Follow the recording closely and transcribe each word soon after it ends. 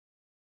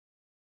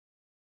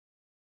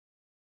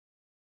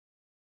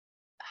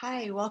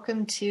Hi,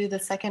 welcome to the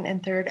second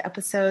and third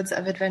episodes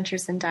of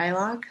Adventures in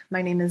Dialogue.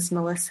 My name is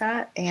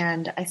Melissa,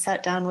 and I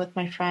sat down with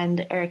my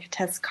friend Erica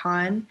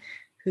Tez-Khan,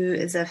 who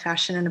is a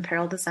fashion and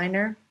apparel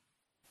designer,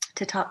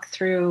 to talk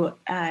through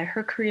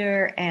her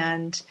career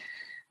and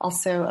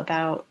also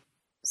about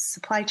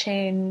supply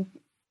chain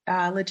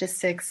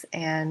logistics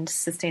and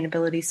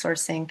sustainability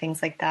sourcing,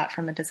 things like that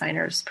from a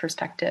designer's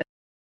perspective.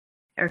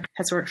 Erica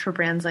has worked for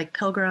brands like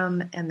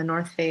Pilgrim and the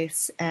North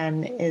Face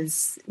and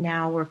is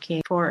now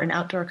working for an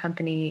outdoor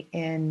company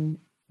in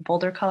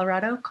Boulder,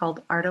 Colorado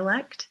called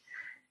Artilect.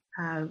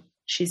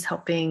 She's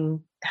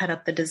helping head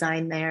up the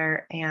design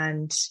there,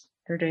 and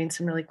they're doing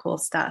some really cool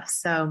stuff.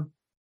 So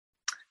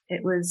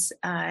it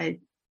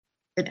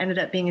ended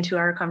up being a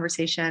 2-hour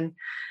conversation.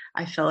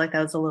 I feel like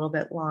that was a little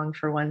bit long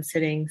for one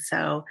sitting,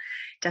 so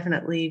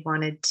definitely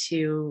wanted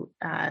to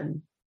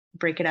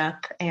break it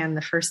up. And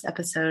the first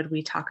episode,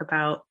 we talk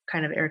about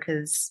kind of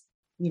Erica's,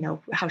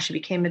 how she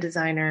became a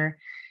designer,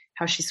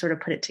 how she sort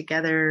of put it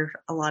together.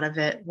 A lot of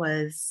it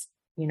was,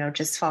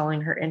 just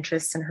following her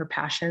interests and her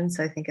passion.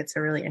 So I think it's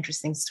a really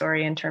interesting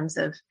story in terms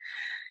of,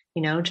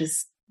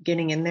 just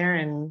getting in there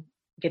and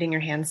getting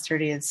your hands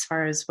dirty as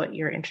far as what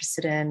you're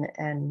interested in.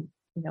 And,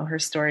 her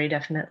story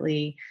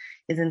definitely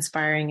is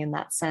inspiring in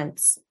that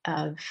sense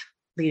of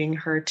leading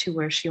her to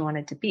where she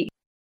wanted to be.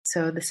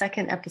 So the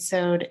second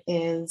episode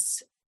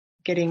is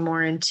getting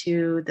more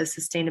into the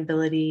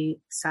sustainability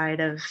side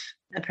of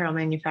apparel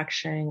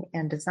manufacturing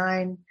and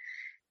design,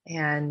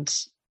 and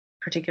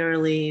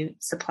particularly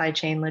supply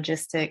chain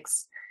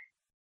logistics.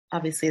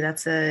 Obviously,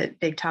 that's a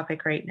big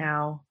topic right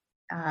now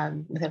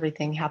with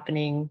everything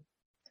happening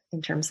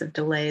in terms of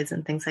delays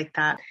and things like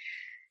that.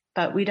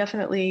 But we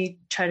definitely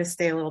try to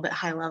stay a little bit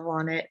high level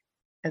on it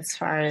as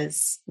far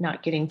as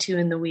not getting too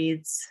in the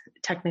weeds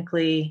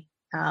technically,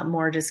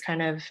 more just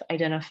kind of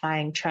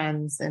identifying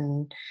trends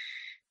and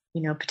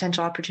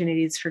potential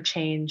opportunities for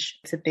change.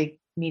 It's a big,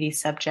 meaty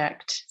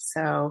subject.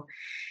 So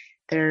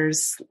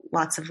there's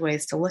lots of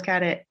ways to look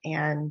at it.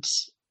 And,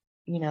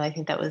 I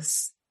think that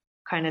was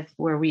kind of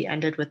where we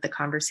ended with the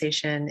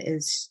conversation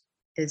is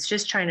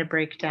just trying to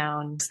break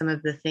down some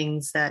of the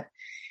things that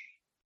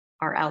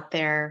are out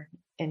there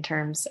in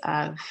terms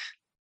of,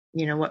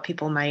 what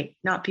people might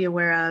not be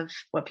aware of,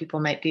 what people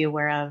might be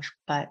aware of,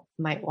 but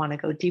might want to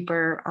go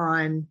deeper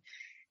on.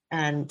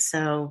 And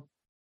so,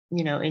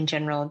 in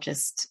general,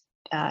 just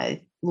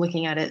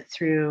looking at it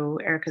through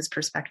Erica's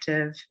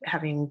perspective,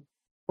 having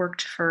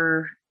worked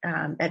for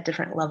at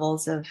different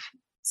levels of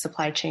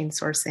supply chain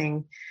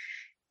sourcing.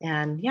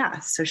 And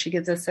so she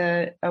gives us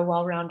a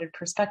well-rounded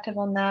perspective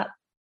on that.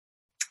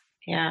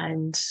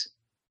 And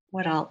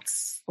what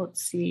else?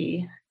 Let's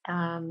see.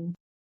 A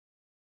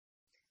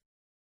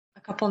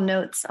couple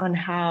notes on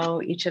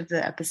how each of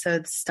the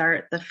episodes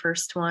start. The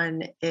first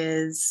one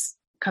is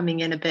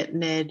coming in a bit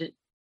mid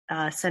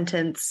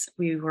sentence.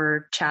 We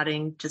were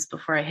chatting just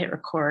before I hit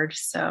record,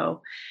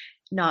 so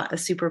not a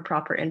super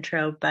proper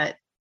intro, but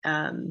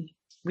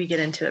we get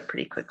into it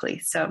pretty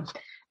quickly. So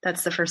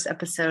that's the first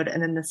episode.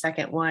 And then the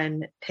second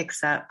one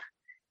picks up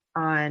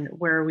on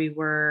where we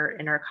were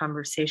in our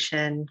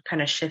conversation,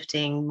 kind of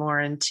shifting more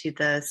into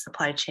the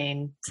supply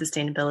chain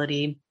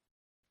sustainability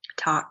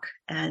talk.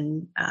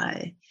 And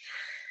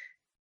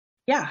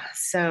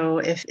so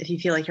if you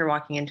feel like you're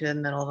walking into the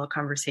middle of a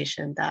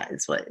conversation, that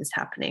is what is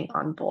happening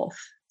on both.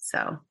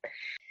 So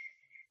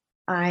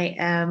I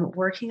am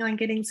working on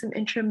getting some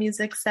intro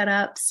music set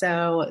up.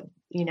 So,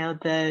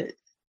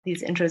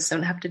 these intros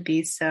don't have to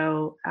be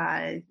so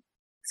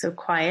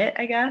quiet,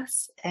 I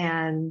guess.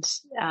 And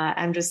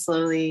I'm just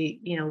slowly,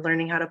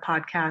 learning how to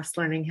podcast,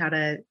 learning how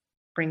to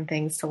bring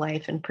things to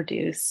life and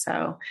produce.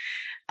 So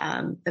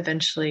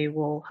eventually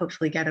we'll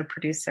hopefully get a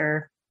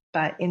producer.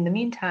 But in the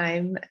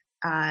meantime,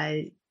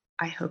 I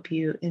hope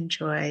you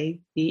enjoy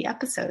the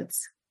episodes.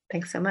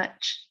 Thanks so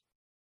much.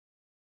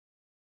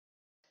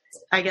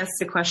 I guess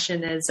the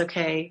question is,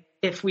 okay,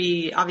 if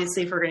we're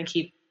going to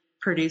keep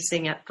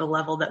producing at the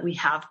level that we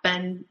have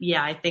been,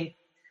 I think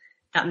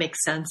that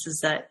makes sense, is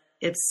that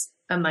it's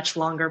a much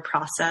longer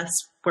process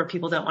where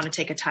people don't want to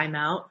take a time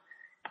out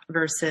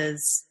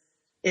versus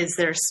is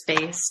there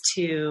space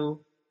to,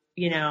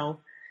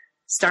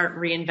 start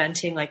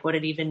reinventing like what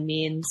it even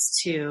means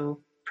to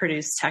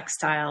produce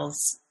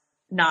textiles,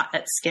 not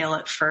at scale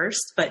at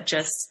first, but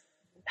just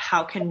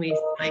how can we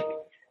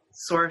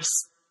source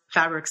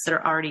fabrics that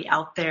are already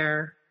out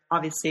there,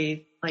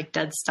 obviously like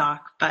dead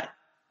stock, but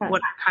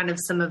what are kind of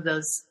some of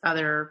those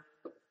other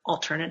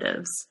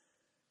alternatives?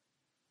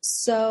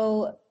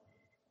 So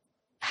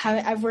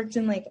I've worked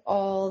in like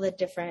all the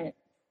different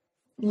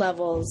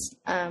levels,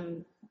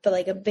 but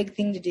like a big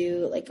thing to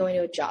do, like going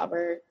to a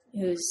jobber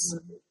who's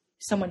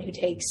someone who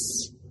takes,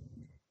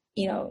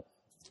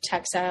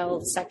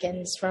 textile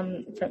seconds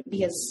from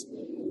because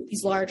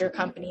these larger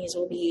companies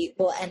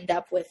will end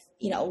up with,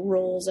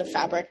 rolls of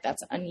fabric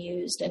that's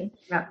unused, and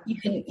you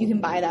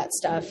can buy that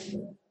stuff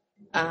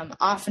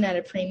often at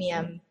a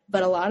premium,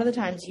 but a lot of the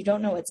times you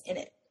don't know what's in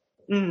it.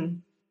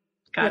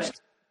 Got it.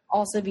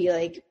 Also be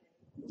like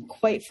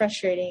quite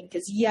frustrating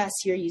because yes,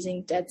 you're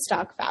using dead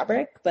stock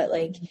fabric, but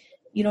like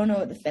You don't know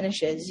what the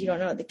finish is. You don't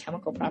know what the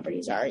chemical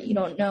properties are. You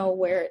don't know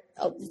where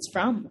it's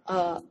from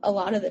a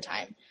lot of the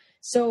time.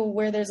 So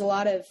where there's a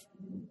lot of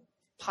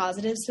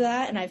positives to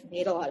that, and I've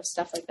made a lot of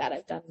stuff like that.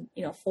 I've done,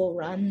 full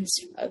runs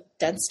of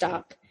dead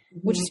stock,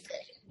 which is great.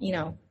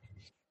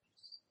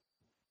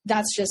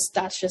 That's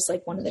just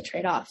like one of the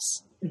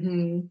trade-offs.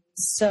 Mm-hmm.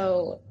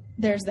 So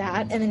there's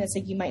that. And then it's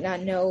like, you might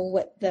not know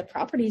what the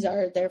properties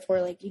are.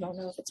 Therefore, like, you don't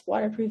know if it's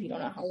waterproof. You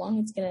don't know how long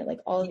it's going to, like,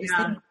 all of these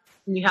things.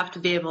 You have to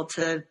be able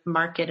to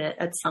market it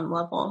at some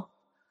level.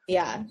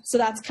 Yeah. So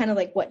that's kind of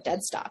like what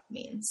dead stock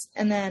means.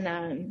 And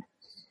then,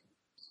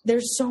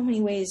 there's so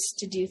many ways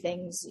to do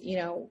things.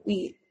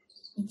 We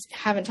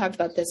haven't talked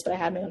about this, but I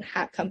had my own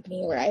hat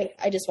company where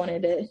I just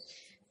wanted to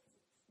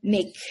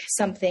make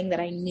something that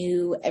I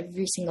knew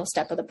every single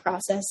step of the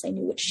process. I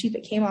knew which sheep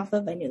it came off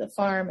of. I knew the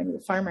farm. I knew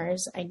the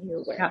farmers. I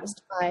knew where it was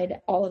tied,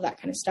 all of that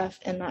kind of stuff.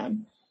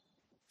 And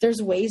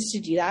there's ways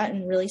to do that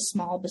in really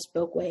small,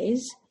 bespoke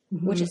ways,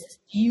 which is this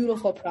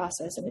beautiful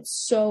process. And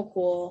it's so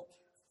cool.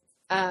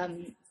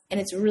 And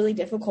it's really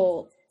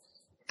difficult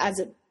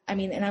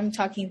and I'm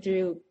talking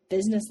through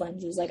business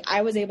lenses. Like,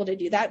 I was able to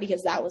do that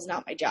because that was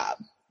not my job.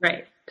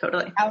 Right.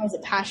 Totally. That was a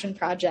passion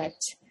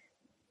project.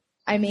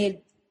 I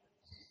made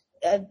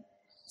a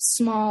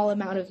small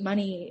amount of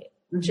money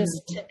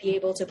just to be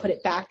able to put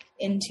it back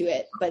into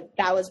it. But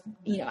that was,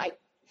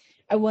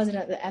 I wasn't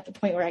at the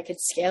point where I could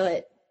scale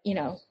it,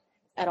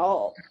 at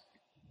all.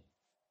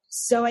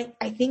 So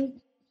I think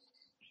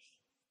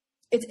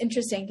it's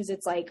interesting because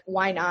it's like,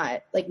 why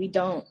not? Like,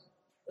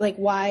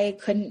 why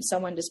couldn't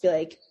someone just be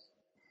like,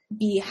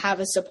 have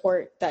a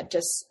support that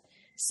just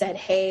said,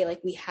 hey,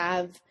 like, we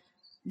have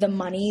the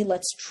money,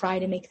 let's try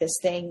to make this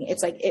thing.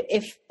 It's like,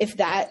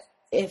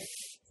 if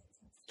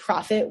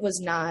profit was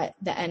not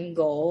the end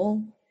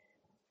goal,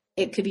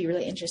 it could be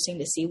really interesting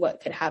to see what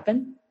could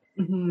happen.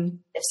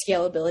 If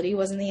scalability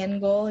wasn't the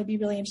end goal, it'd be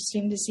really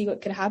interesting to see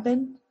what could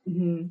happen.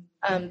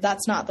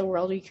 That's not the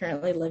world we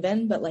currently live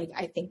in, but like,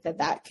 I think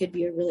that could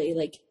be a really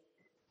like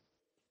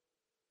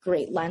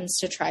great lens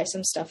to try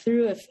some stuff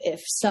through.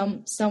 If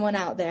someone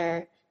out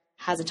there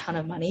has a ton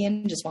of money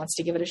and just wants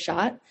to give it a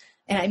shot.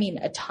 And I mean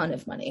a ton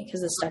of money,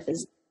 because this stuff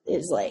is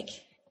like,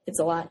 it's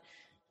a lot.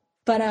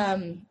 But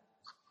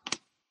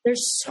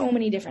there's so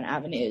many different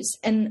avenues.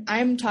 And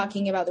I'm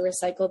talking about the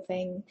recycled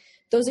thing.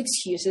 Those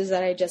excuses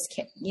that I just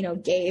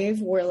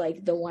gave were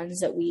like the ones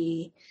that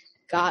we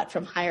got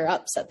from higher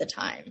ups at the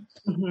time.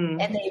 And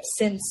they've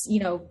since,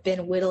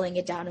 been whittling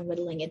it down.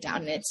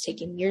 And it's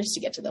taken years to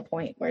get to the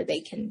point where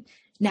they can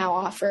now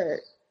offer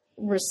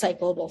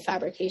recyclable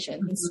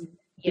fabrications,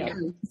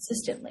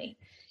 consistently.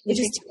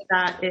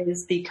 That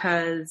is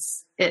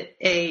because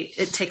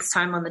it takes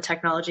time on the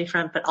technology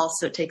front, but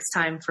also it takes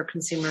time for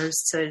consumers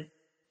to,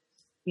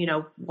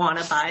 want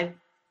to buy,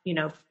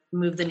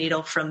 move the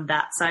needle from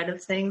that side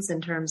of things in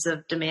terms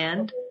of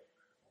demand.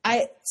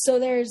 So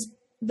there's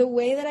the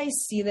way that I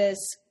see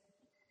this,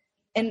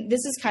 and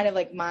this is kind of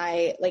like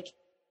my,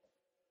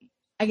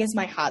 I guess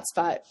my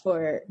hotspot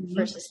for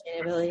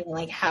sustainability and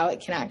like how it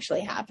can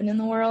actually happen in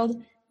the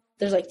world.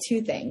 There's like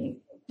two things.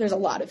 There's a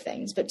lot of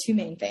things, but two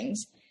main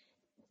things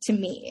to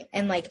me,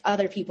 and like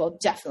other people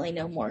definitely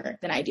know more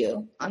than I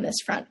do on this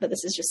front, but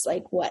this is just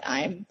like what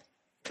I'm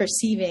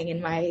perceiving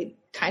in my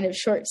kind of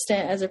short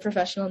stint as a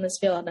professional in this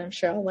field. And I'm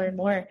sure I'll learn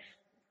more,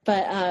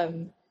 but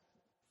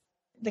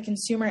the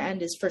consumer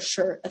end is for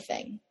sure a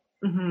thing.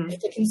 If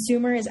the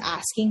consumer is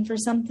asking for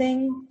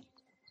something,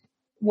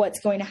 what's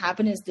going to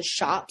happen is the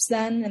shops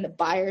then, and the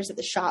buyers at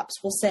the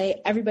shops will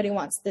say, everybody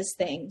wants this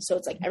thing. So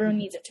it's like, everyone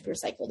needs it to be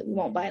recycled. We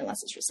won't buy it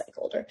unless it's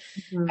recycled, or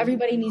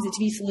everybody needs it to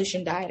be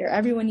solution dyed, or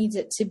everyone needs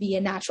it to be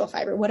a natural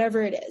fiber,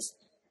 whatever it is.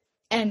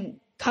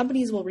 And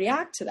companies will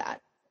react to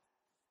that.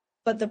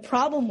 But the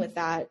problem with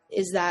that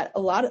is that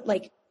a lot of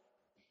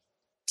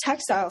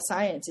textile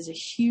science is a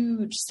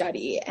huge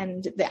study,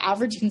 and the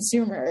average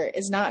consumer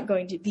is not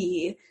going to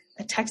be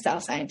a textile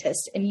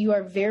scientist, and you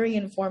are very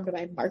informed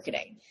by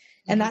marketing.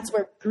 And that's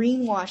where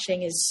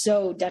greenwashing is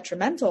so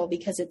detrimental,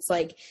 because it's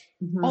like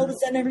all of a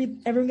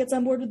sudden everyone gets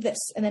on board with this,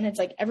 and then it's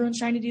like everyone's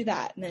trying to do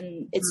that, and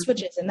then it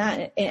switches,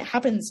 and it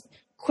happens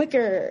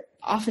quicker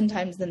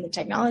oftentimes than the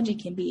technology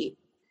can be,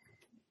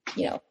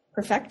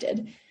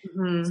 perfected.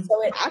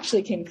 So it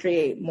actually can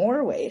create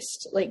more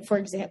waste. Like, for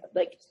example,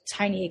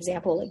 tiny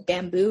example, like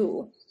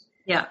bamboo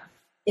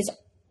is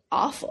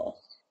awful.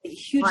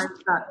 Huge.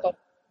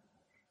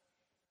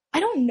 I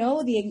don't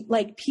know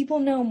people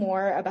know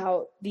more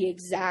about the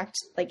exact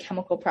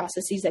chemical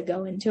processes that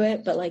go into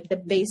it, but the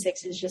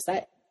basics is just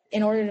that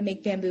in order to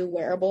make bamboo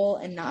wearable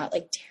and not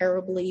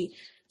terribly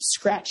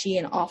scratchy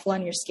and awful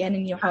on your skin,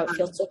 and how it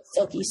feels so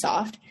silky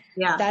soft,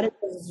 that is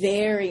a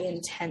very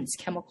intense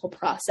chemical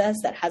process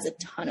that has a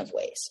ton of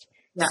waste.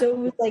 So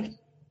it was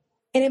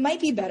and it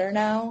might be better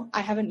now. I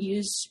haven't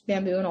used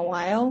bamboo in a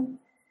while,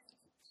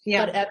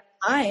 but at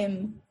the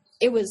time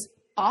it was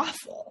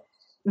awful.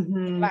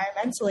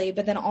 Environmentally,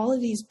 but then all of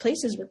these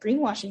places were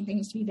greenwashing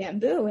things to be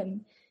bamboo,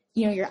 and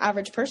your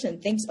average person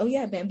thinks, oh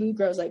yeah, bamboo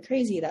grows like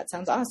crazy, that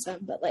sounds awesome,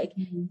 but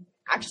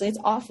actually it's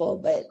awful.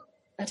 But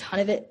a ton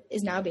of it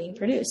is now being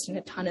produced, and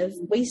a ton of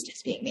waste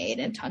is being made,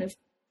 and a ton of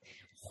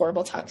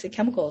horrible toxic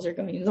chemicals are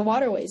going into the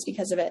waterways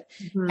because of it.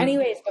 Mm-hmm.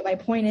 Anyways, but my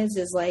point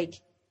is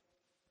like,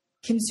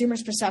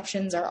 consumers'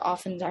 perceptions are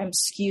oftentimes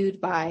skewed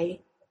by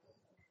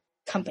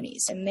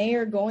companies, and they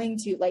are going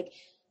to, like,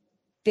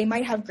 they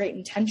might have great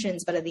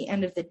intentions, but at the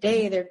end of the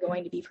day, they're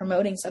going to be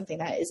promoting something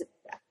that is,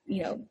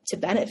 you know, to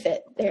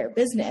benefit their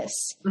business.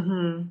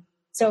 Mm-hmm.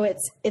 So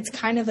it's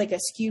kind of like a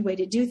skewed way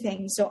to do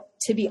things. So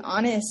to be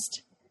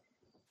honest,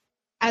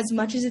 as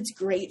much as it's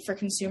great for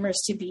consumers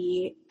to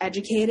be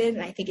educated,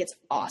 and I think it's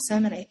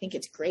awesome, and I think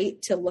it's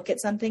great to look at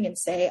something and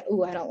say,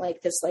 oh, I don't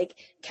like this like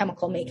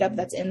chemical makeup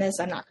that's in this,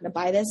 I'm not going to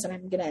buy this, and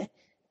I'm going to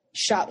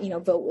shop, you know,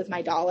 vote with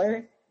my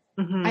dollar.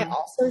 Mm-hmm. I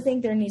also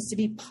think there needs to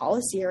be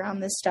policy around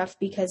this stuff,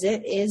 because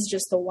it is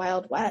just the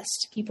Wild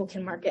West. People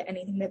can market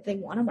anything that they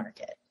want to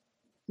market.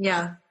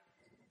 Yeah.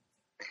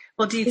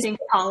 Well, do you think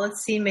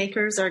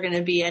policymakers are going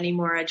to be any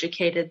more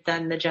educated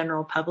than the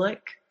general public?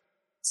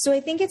 So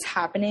I think it's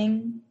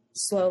happening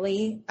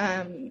slowly.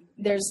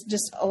 There's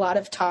just a lot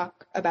of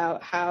talk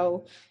about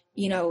how,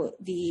 you know,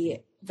 the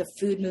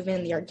food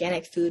movement, the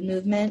organic food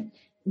movement,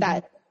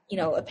 that, you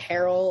know,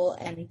 apparel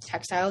and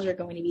textiles are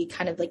going to be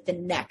kind of like the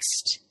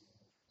next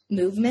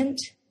movement,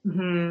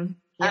 mm-hmm.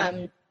 Yeah.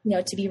 You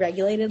know, to be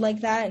regulated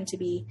like that and to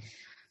be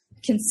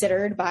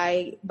considered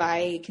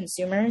by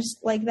consumers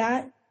like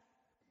that.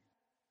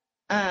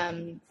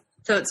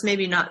 So it's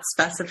maybe not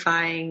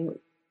specifying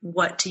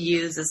what to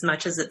use as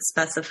much as it's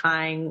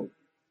specifying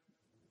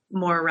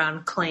more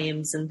around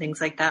claims and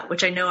things like that,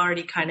 which I know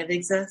already kind of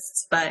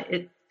exists, but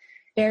it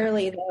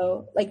barely,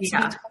 though. Like, to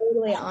be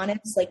totally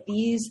honest, like,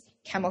 these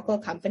chemical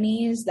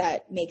companies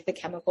that make the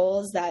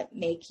chemicals that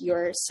make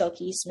your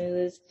silky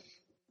smooth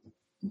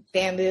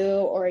bamboo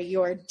or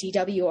your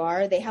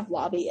DWR, they have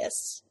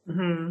lobbyists.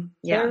 Mm-hmm.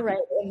 Yeah. They're right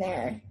in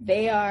there.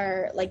 They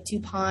are like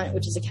DuPont,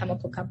 which is a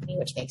chemical company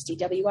which makes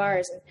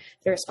DWRs, and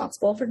they're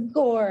responsible for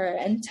Gore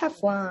and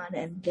Teflon,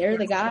 and they're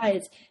the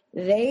guys.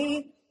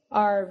 They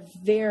are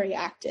very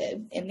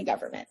active in the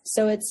government.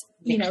 So it's,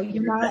 you know,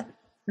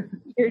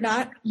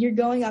 you're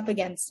going up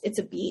against, it's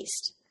a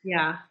beast.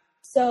 Yeah.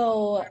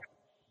 So,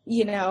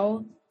 you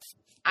know,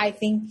 I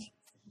think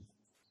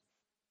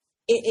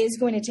it is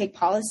going to take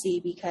policy,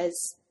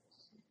 because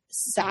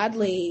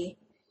sadly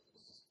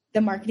the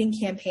marketing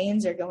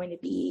campaigns are going to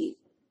be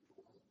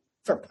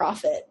for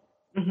profit.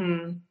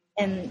 Mm-hmm.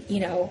 And, you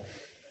know,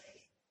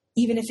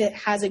 even if it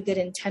has a good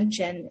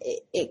intention,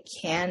 it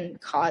can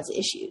cause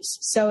issues.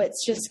 So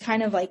it's just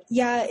kind of like,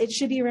 yeah, it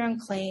should be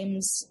around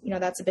claims. You know,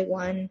 that's a big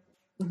one.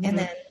 Mm-hmm. And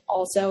then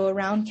also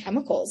around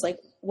chemicals, like,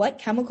 what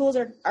chemicals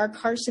are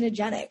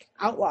carcinogenic?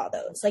 Outlaw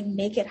those, like,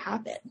 make it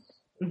happen.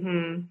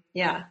 Mm-hmm.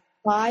 Yeah.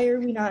 Why are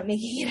we not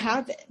making it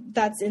happen?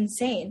 That's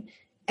insane.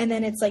 And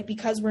then it's like,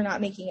 because we're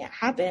not making it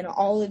happen,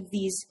 all of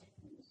these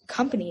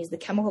companies, the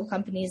chemical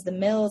companies, the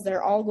mills,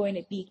 they're all going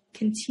to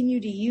continue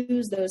to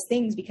use those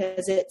things,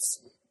 because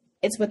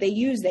it's what they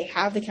use. They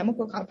have the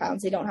chemical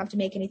compounds. They don't have to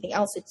make anything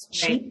else. It's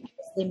cheap. Right.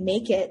 They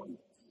make it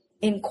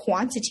in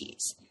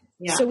quantities.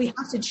 Yeah. So we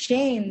have to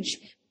change,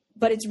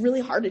 but it's really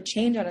hard to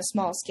change on a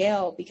small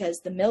scale, because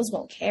the mills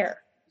won't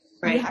care.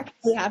 Right. We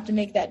actually have to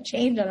make that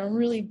change on a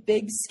really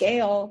big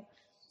scale,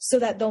 so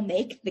that they'll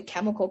make the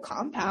chemical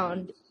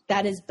compound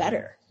that is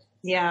better.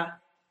 Yeah.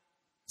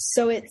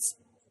 So it's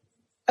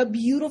a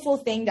beautiful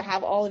thing to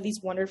have all of these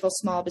wonderful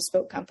small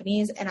bespoke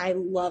companies, and I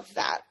love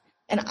that.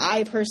 And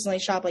I personally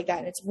shop like that,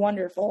 and it's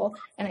wonderful,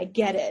 and I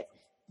get it.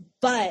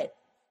 But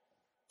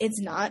it's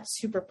not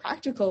super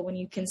practical when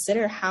you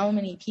consider how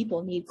many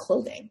people need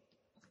clothing.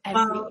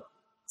 But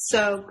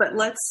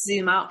let's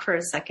zoom out for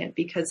a second,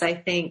 because I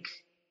think,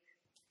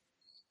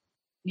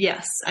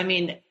 yes, I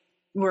mean,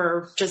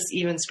 we're just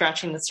even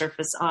scratching the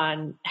surface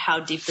on how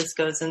deep this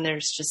goes, and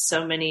there's just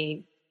so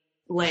many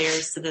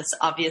layers to this,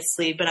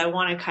 obviously, but I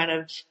want to kind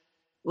of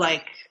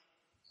like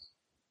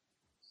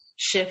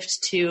shift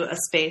to a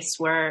space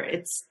where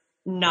it's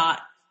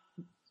not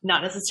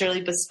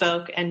necessarily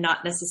bespoke and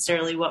not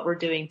necessarily what we're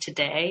doing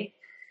today,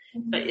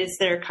 mm-hmm. but is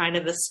there kind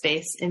of a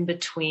space in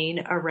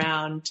between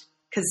around,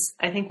 because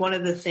I think one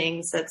of the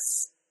things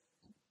that's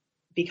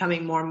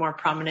becoming more and more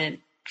prominent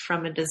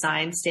from a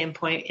design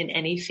standpoint in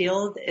any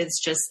field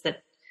is just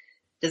that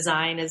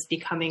design is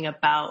becoming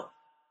about,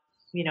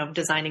 you know,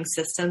 designing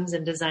systems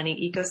and designing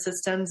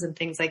ecosystems and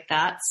things like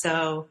that.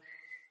 So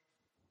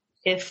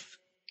if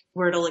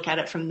we're to look at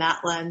it from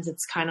that lens,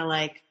 it's kind of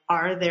like,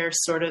 are there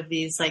sort of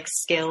these like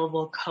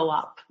scalable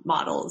co-op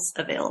models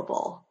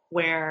available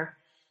where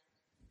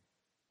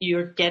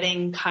you're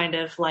getting kind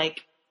of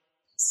like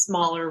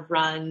smaller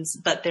runs,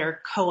 but they're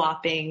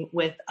co-oping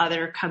with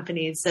other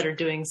companies that are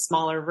doing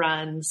smaller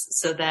runs,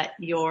 so that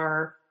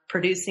you're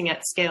producing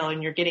at scale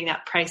and you're getting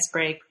that price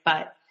break,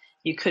 but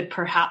you could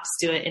perhaps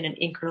do it in an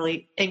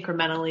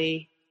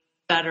incrementally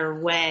better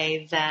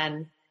way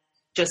than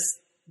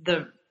just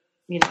the,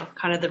 you know,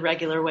 kind of the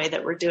regular way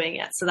that we're doing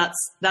it. So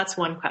that's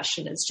one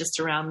question, is just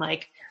around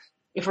like,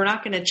 if we're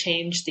not going to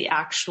change the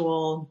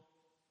actual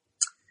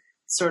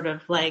sort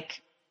of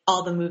like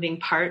all the moving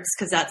parts,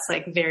 because that's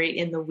like very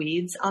in the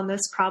weeds on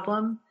this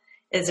problem.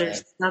 Is there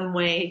some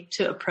way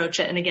to approach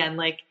it? And again,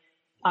 like,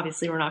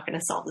 obviously we're not going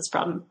to solve this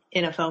problem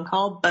in a phone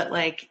call, but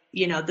like,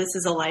 you know, this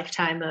is a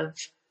lifetime of,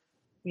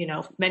 you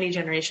know, many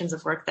generations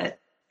of work that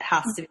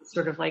has to be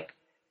sort of like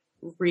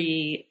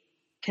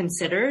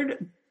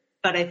reconsidered.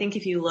 But I think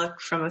if you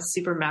look from a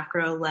super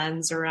macro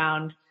lens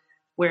around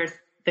where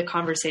the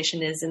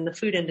conversation is in the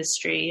food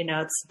industry, you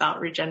know, it's about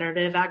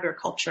regenerative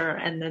agriculture.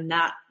 And then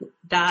that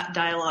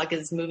dialogue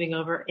is moving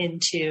over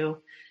into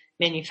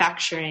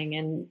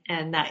manufacturing,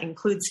 and that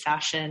includes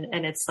fashion.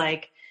 And it's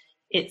like,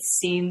 it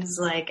seems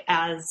like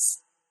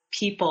as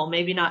people,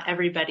 maybe not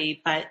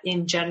everybody, but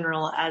in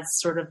general, as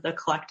sort of the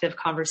collective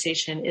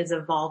conversation is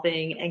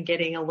evolving and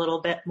getting a little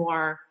bit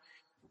more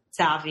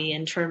savvy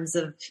in terms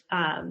of,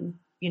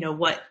 you know,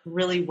 what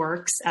really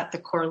works at the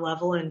core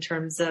level in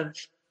terms of,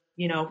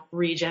 you know,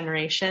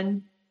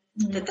 regeneration,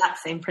 that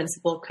same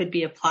principle could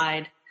be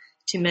applied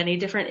to many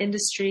different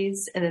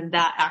industries. And then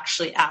that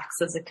actually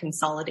acts as a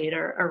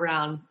consolidator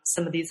around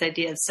some of these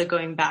ideas. So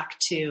going back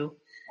to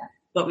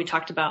what we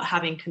talked about,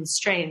 having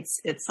constraints,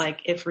 it's like,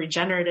 if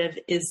regenerative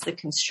is the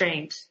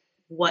constraint,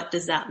 what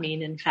does that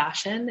mean in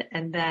fashion?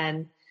 And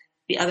then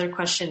the other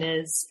question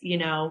is, you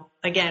know,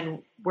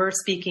 again, we're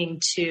speaking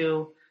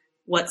to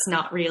what's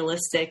not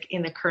realistic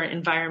in the current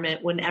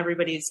environment when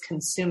everybody's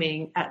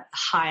consuming at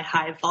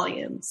high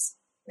volumes.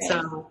 Right.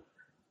 So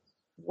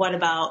what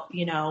about,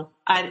 you know,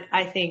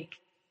 I think,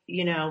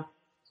 you know,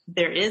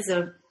 there is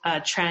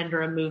a trend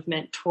or a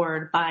movement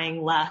toward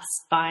buying less,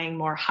 buying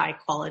more high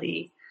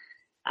quality,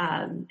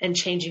 and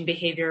changing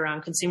behavior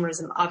around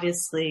consumerism.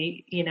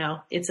 Obviously, you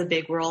know, it's a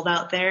big world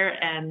out there,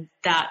 and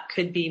that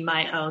could be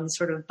my own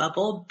sort of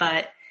bubble.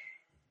 But,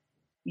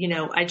 you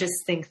know, I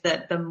just think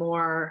that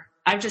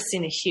I've just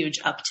seen a huge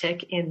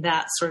uptick in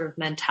that sort of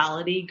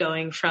mentality,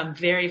 going from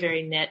very,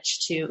 very niche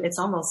to it's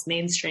almost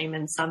mainstream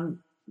in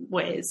some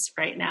ways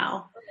right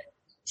now,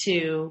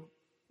 to,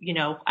 you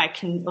know, I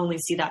can only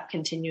see that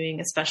continuing,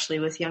 especially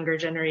with younger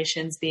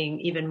generations being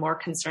even more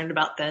concerned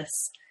about this.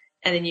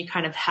 And then you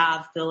kind of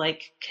have the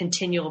like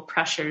continual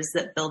pressures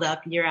that build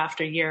up year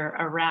after year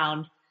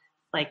around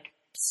like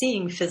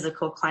seeing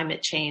physical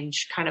climate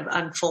change kind of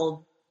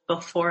unfold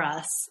before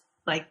us.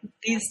 Like,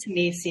 these to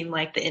me seem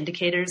like the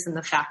indicators and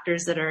the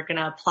factors that are going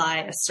to apply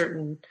a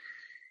certain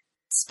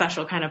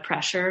special kind of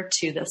pressure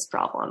to this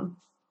problem.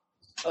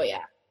 Oh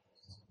yeah.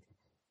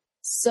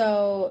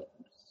 So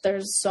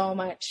there's so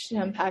much to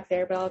unpack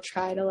there, but I'll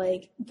try to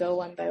like go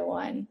one by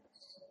one.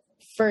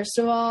 First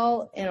of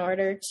all, in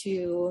order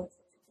to,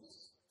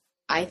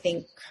 I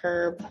think,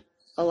 curb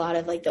a lot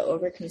of like the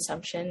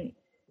overconsumption,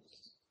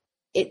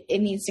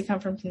 it needs to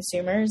come from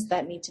consumers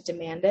that need to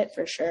demand it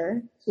for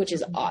sure, which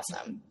is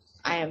awesome.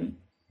 I am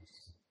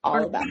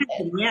all about it.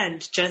 In the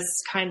end, just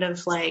kind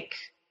of like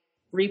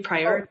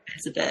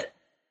reprioritize a bit.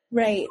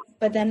 Right.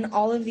 But then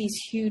all of these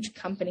huge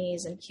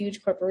companies and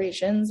huge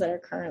corporations that are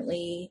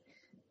currently,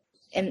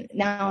 and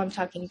now I'm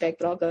talking big,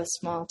 but I'll go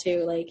small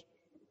too. Like,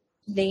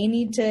 they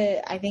need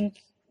to, I think,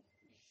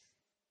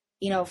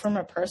 you know, from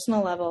a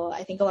personal level,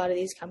 I think a lot of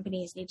these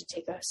companies need to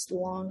take a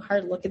long,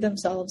 hard look at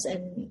themselves.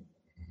 And,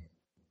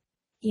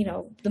 you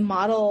know, the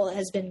model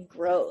has been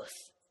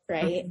growth,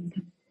 right? Mm-hmm.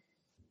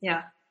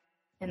 Yeah.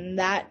 And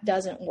that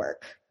doesn't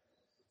work.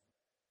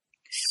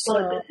 Well,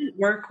 it doesn't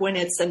work when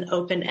it's an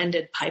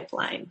open-ended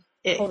pipeline.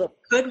 It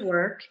could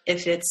work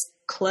if it's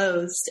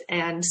closed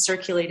and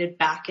circulated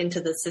back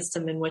into the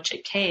system in which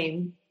it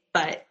came.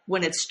 But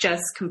when it's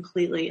just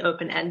completely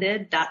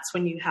open-ended, that's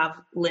when you have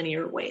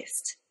linear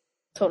waste.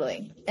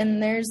 Totally.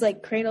 And there's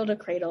like cradle to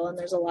cradle, and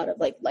there's a lot of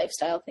like life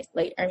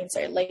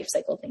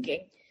cycle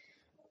thinking.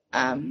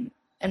 And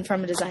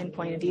from a design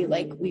point of view,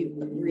 like, we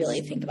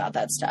really think about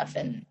that stuff,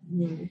 and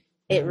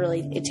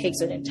it takes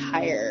an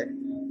entire,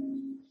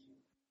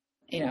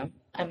 you know,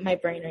 my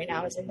brain right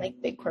now is in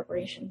like big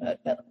corporation, but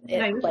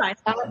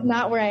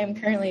not where I am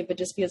currently, but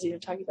just because you've been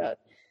talking about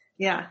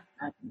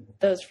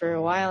those for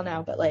a while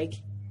now. But like,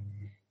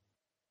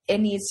 it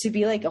needs to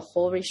be like a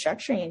whole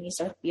restructuring. It needs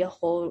to be a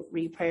whole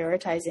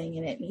reprioritizing,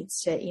 and it needs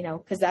to, you know,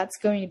 because that's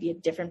going to be a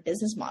different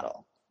business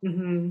model.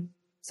 Mm-hmm.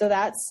 So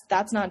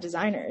that's not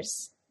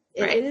designers.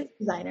 Right. It is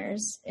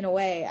designers in a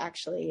way,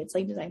 actually. It's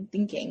like design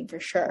thinking for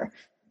sure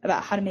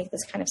about how to make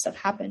this kind of stuff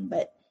happen.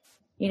 But,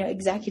 you know,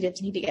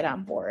 executives need to get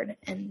on board,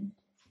 and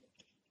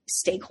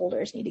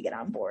stakeholders need to get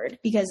on board,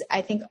 because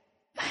I think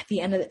at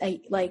the end of the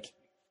day, like,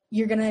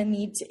 you're going to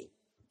need to,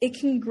 it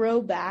can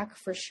grow back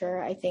for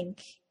sure. I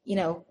think, you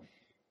know,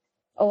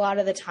 a lot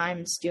of the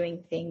times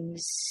doing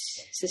things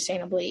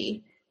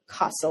sustainably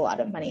costs a lot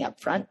of money up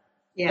front,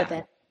 but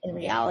then in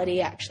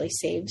reality actually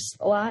saves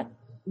a lot.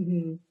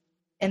 Mm-hmm.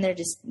 And there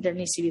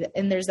needs to be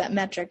and there's that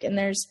metric, and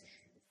there's,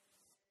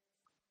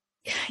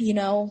 you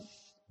know,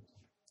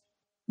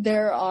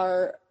 there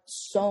are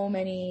so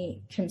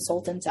many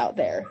consultants out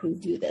there who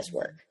do this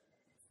work.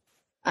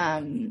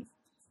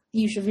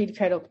 You should read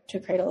Cradle to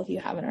Cradle if you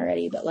haven't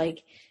already, but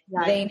like,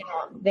 they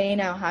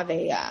now have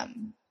a,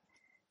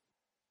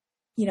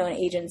 you know, an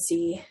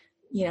agency,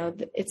 you know,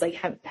 it's like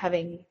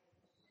having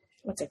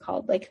what's it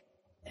called? Like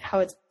how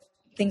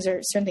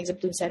certain things are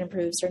Blue Side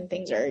Improved, certain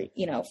things are,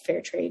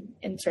 fair trade,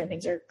 and certain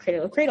things are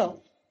cradle to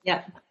cradle.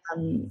 Yeah.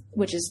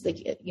 Which is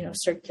like,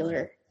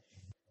 circular,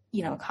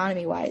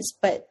 economy wise,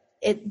 but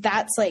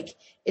that's like,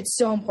 it's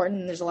so important.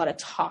 And there's a lot of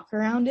talk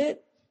around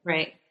it.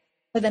 Right.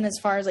 But then as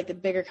far as like the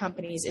bigger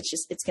companies,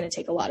 it's going to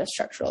take a lot of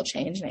structural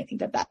change. And I think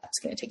that's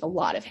going to take a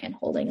lot of hand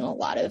holding and a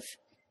lot of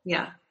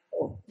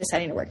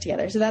deciding to work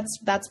together. So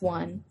that's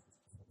one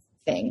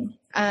thing.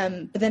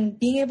 But then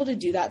being able to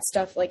do that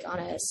stuff like on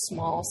a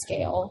small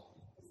scale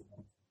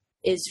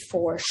is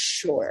for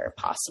sure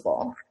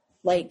possible.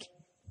 Like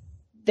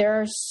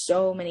there are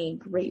so many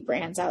great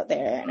brands out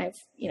there, and I've,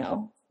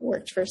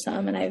 worked for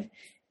some, and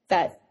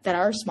that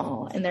are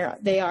small, and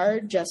they are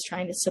just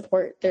trying to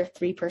support their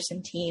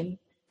 3-person team,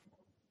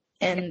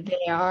 and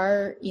they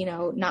are,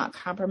 not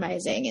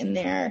compromising, and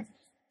they're,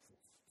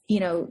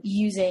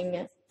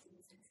 using,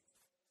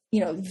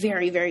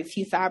 very, very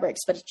few fabrics,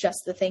 but it's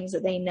just the things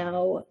that they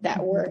know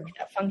that work,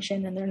 that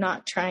function, and they're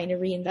not trying to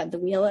reinvent the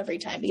wheel every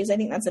time. Because I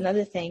think that's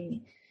another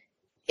thing,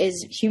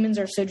 is humans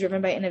are so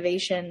driven by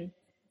innovation,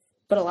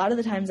 but a lot of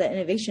the times that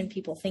innovation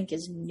people think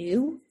is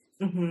new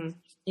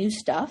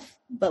stuff,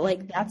 but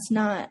like, that's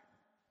not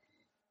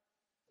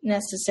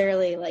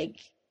necessarily like,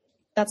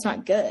 that's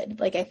not good.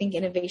 Like, I think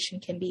innovation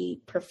can be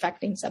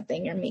perfecting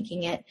something or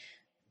making it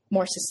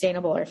more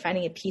sustainable, or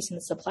finding a piece in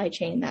the supply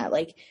chain that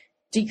like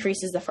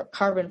decreases the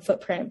carbon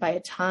footprint by a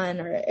ton,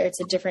 or it's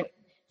a different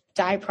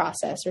dye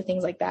process or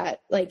things like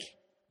that. Like,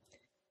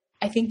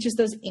 I think just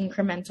those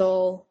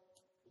incremental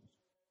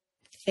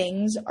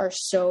things are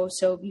so,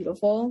 so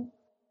beautiful.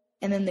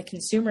 And then the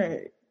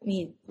consumer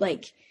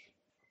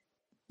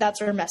that's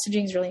where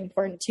messaging is really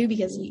important too,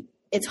 because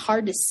it's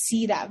hard to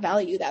see that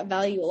value. That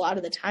value a lot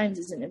of the times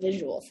isn't a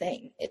visual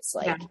thing. It's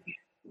like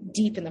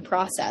deep in the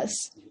process.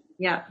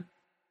 Yeah.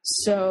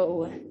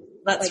 So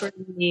that's where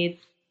you need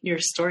your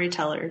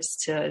storytellers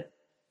to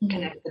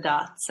connect the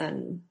dots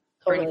and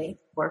bring it to the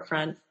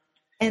forefront.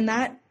 And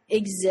that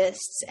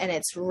exists, and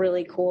it's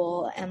really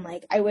cool. And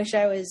like, I wish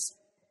I was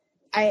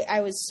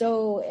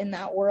so in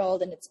that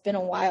world, and it's been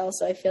a while,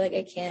 so I feel like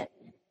I can't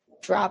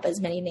drop as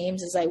many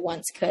names as I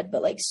once could,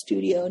 but like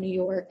Studio New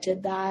York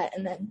did that.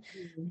 And then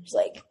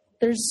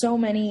there's so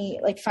many,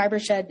 like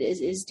Fibershed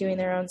is doing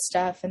their own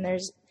stuff, and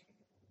there's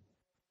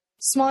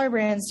smaller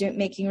brands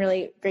making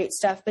really great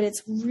stuff, but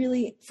it's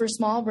really for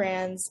small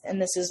brands. And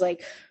this is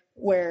like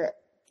where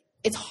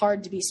it's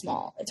hard to be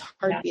small. It's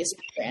hard to be a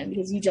small brand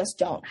because you just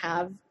don't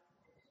have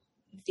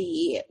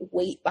the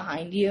weight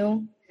behind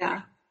you.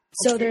 Yeah.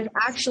 So there's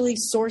actually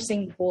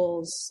sourcing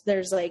pools.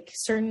 There's like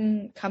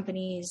certain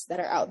companies that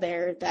are out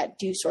there that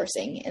do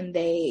sourcing, and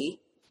they,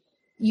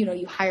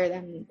 you hire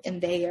them,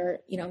 and they are,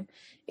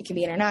 it can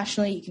be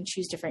internationally. You can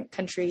choose different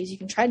countries. You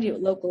can try to do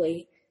it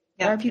locally.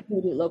 Yeah. There are people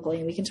who do it locally,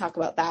 and we can talk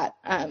about that.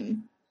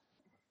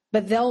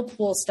 But they'll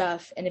pool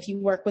stuff. And if you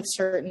work with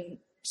certain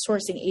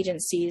sourcing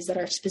agencies that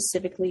are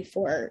specifically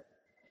for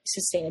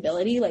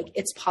sustainability, like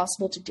it's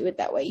possible to do it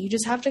that way. You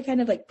just have to kind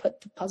of like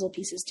put the puzzle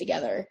pieces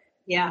together.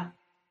 Yeah.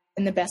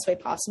 In the best way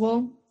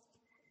possible.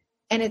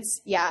 And it's,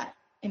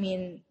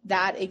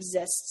 that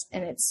exists,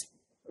 and it's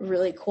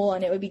really cool.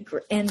 And it would be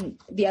great. And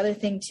the other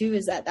thing too,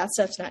 is that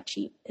stuff's not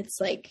cheap. It's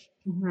like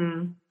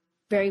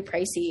very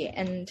pricey,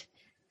 and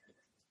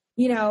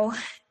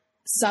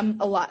some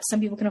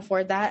people can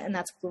afford that, and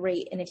that's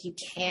great. And if you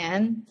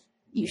can,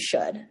 you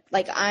should.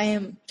 Like, I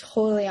am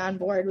totally on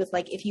board with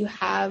like, if you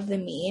have the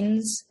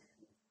means,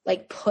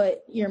 like put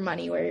your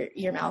money where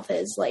your mouth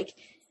is. Like,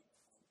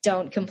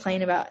 don't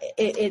complain about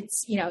it.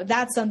 It's,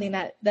 that's something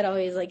that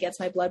always like gets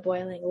my blood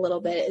boiling a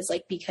little bit, is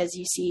like, because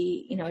you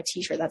see, a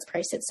t-shirt that's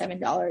priced at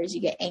 $7, you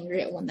get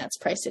angry at one that's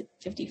priced at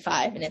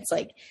 $55. And it's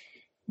like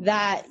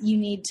that you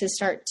need to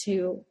start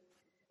to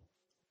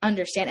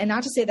understand, and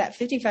not to say that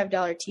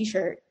 $55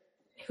 t-shirt,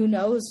 who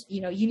knows,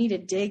 you need to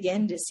dig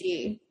in to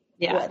see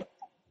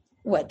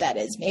what that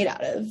is made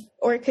out of,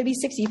 or it could be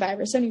 65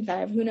 or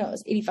 75, who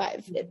knows,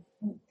 85.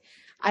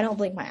 I don't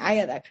blink my eye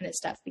at that kind of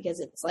stuff, because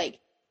it's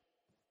like,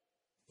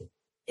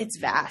 it's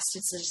vast.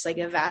 It's just like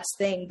a vast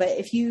thing. But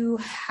if you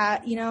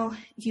have,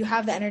 if you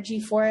have the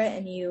energy for it,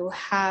 and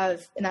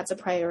and that's a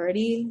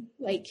priority,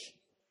 like,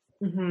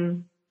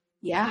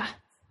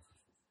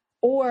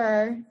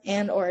 or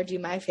do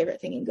my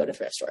favorite thing and go to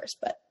thrift stores.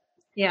 But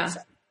does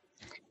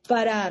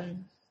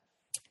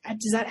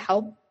that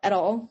help at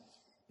all?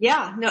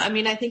 Yeah, no, I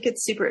mean, I think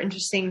it's super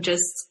interesting,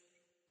 just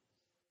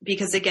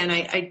because again,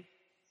 I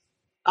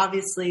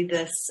obviously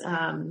this,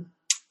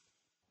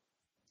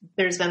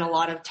 there's been a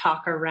lot of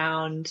talk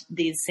around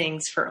these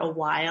things for a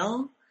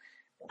while.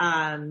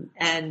 And,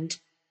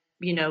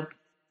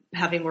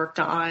 having worked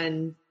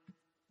on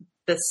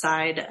the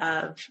side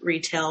of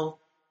retail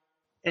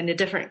in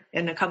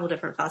a couple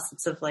different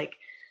facets of like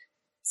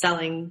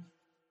selling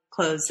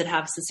clothes that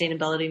have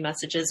sustainability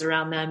messages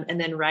around them,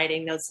 and then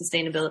writing those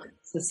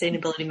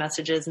sustainability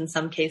messages in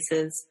some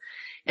cases,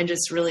 and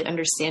just really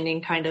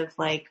understanding kind of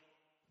like,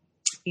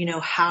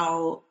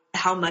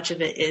 how much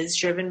of it is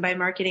driven by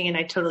marketing. And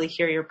I totally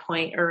hear your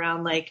point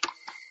around like,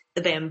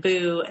 the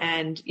bamboo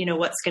and,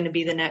 what's going to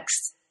be the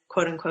next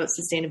quote unquote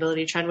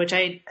sustainability trend, which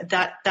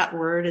that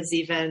word is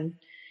even,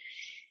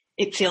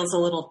 it feels a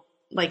little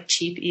like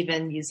cheap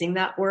even using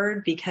that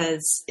word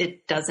because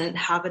it doesn't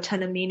have a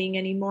ton of meaning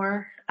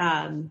anymore.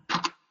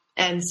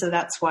 And so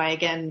that's why,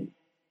 again,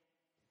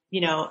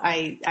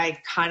 I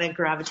kind of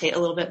gravitate a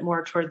little bit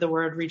more toward the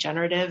word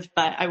regenerative,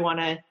 but I want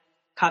to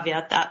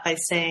caveat that by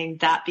saying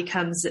that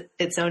becomes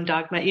its own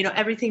dogma.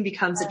 Everything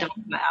becomes a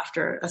dogma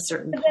after a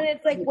certain point. Then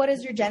it's like, what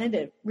does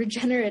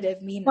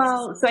regenerative mean?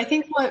 Well, so I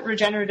think what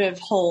regenerative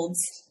holds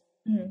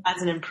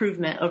as an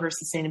improvement over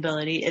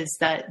sustainability is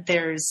that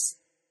there's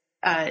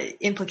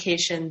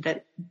implication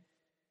that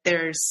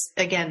there's,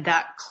 again,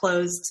 that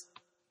closed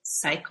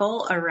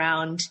cycle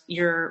around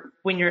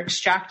when you're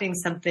extracting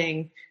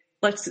something.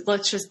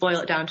 Let's just boil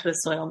it down to a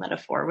soil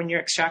metaphor. When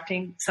you're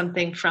extracting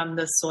something from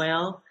the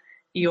soil,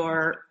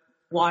 you're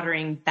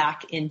watering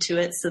back into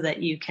it so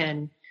that you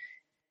can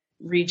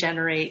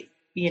regenerate,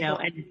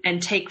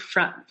 and take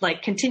from,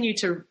 continue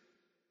to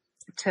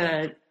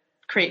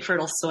create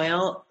fertile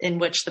soil in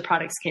which the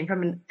products came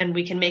from. And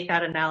we can make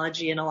that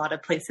analogy in a lot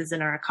of places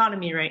in our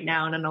economy right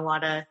now, and in a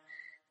lot of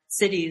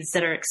cities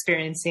that are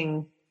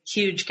experiencing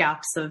huge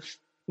gaps of,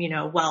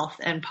 wealth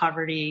and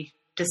poverty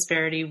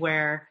disparity,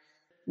 where,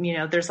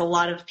 there's a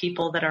lot of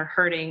people that are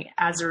hurting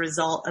as a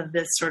result of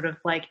this sort of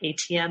like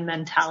ATM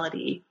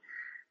mentality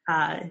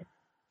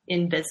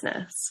in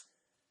business.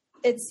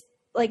 It's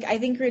like, I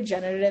think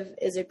regenerative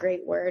is a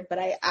great word, but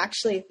I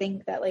actually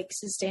think that like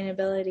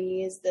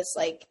sustainability is this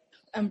like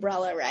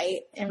umbrella,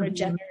 right? And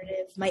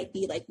regenerative might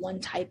be like one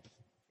type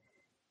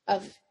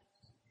of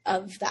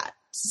that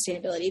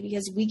sustainability,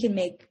 because we can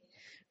make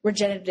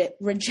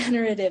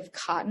regenerative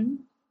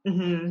cotton,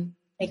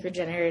 make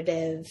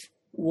regenerative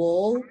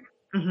wool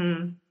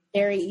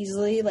very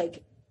easily.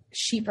 Like,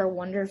 sheep are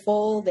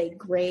wonderful. They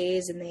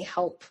graze and they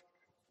help,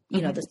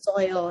 the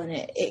soil, and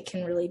it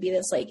can really be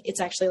this, like, it's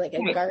actually like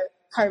a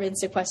carbon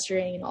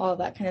sequestering and all of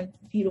that kind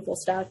of beautiful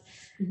stuff,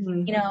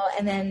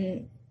 and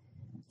then,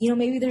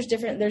 maybe there's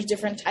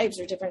different types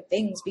or different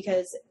things,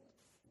 because,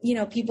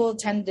 people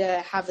tend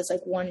to have this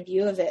like one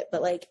view of it,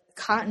 but like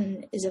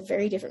cotton is a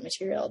very different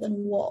material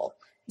than wool.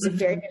 It's a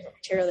very different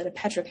material than a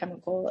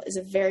petrochemical is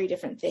a very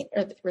different thing,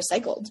 or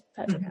recycled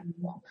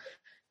petrochemical,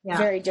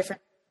 very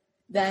different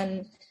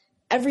than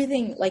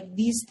everything. Like,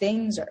 these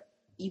things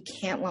you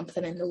can't lump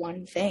them into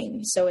one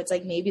thing. So it's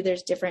like, maybe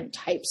there's different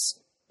types,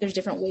 there's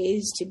different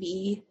ways to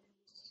be.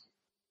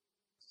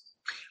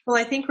 Well,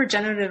 I think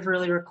regenerative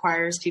really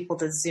requires people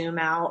to zoom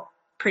out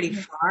pretty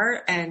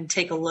far and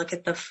take a look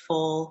at the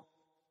full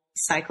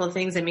cycle of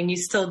things. I mean, you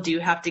still do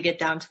have to get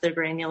down to the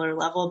granular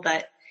level,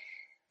 but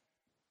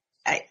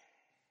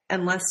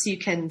unless you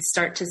can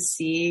start to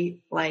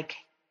see like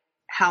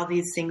how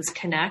these things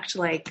connect,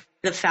 like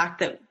the fact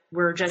that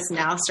we're just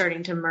now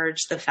starting to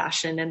merge the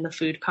fashion and the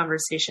food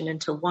conversation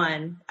into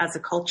one as a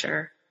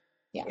culture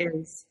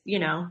is,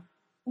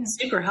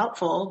 super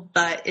helpful,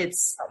 but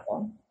it's,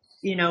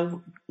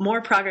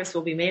 more progress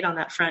will be made on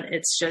that front.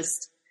 It's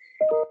just,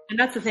 and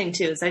that's the thing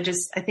too, is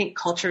I think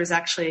culture is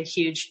actually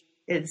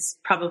is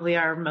probably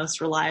our most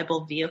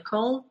reliable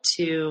vehicle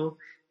to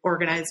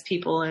organize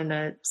people in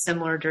a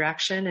similar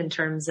direction, in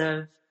terms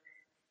of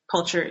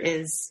culture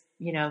is,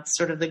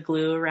 sort of the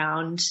glue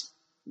around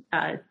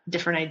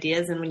different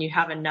ideas. And when you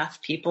have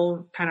enough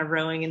people kind of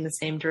rowing in the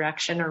same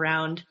direction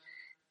around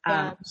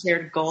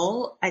shared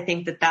goal, I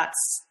think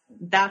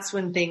that's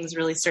when things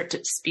really start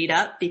to speed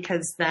up,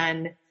 because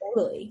then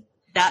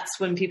that's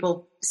when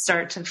people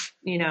start to,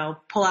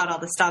 pull out all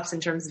the stops in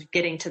terms of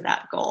getting to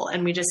that goal.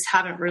 And we just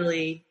haven't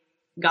really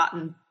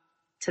gotten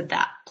to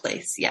that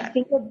place yet. I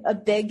think a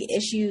big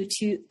issue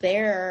too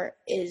there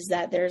is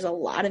that there's a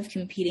lot of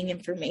competing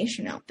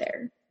information out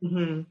there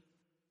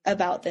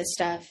about this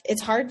stuff.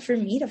 It's hard for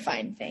me to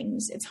find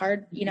things. It's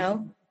hard,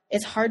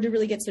 it's hard to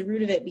really get to the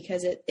root of it,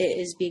 because it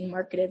is being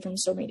marketed from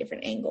so many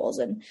different angles,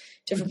 and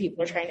different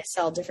people are trying to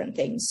sell different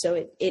things. So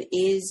it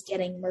is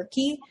getting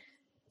murky.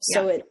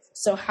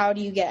 So how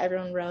do you get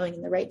everyone rowing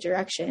in the right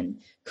direction?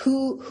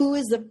 Who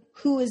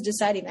is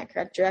deciding that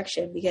correct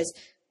direction? Because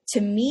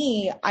to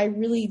me, I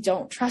really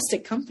don't trust a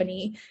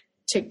company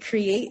to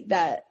create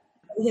that,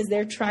 because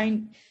they're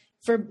trying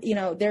for,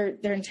 their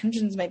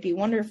intentions might be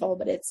wonderful,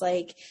 but it's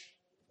like,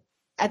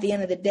 at the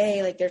end of the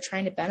day, like, they're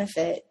trying to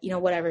benefit,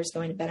 whatever is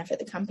going to benefit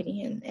the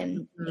company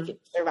and make it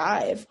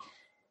survive.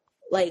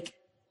 Like,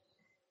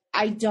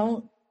 I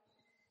don't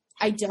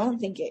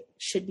think it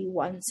should be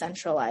one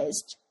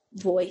centralized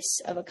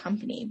voice of a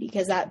company,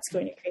 because that's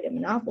going to create a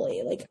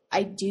monopoly. Like,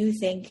 I do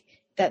think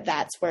that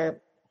that's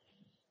where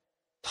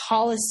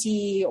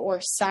policy or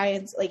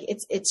science, like,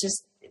 it's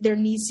just, there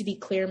needs to be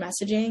clear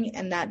messaging,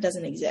 and that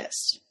doesn't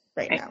exist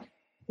right now.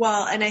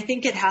 Well, and I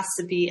think it has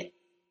to be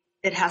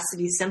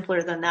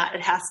simpler than that.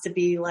 It has to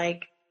be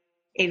like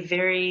a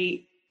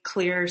very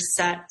clear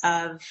set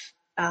of,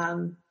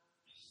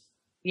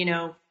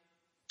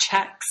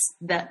 checks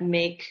that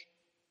make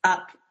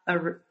up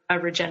a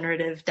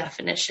regenerative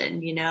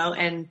definition,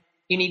 and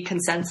you need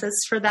consensus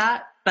for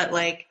that. But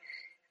like,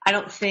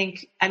 I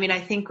think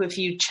if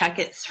you check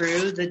it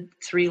through the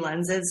three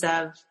lenses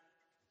of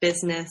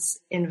business,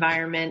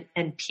 environment,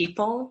 and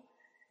people,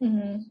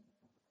 mm-hmm.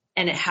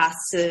 and it has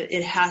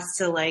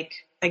to like,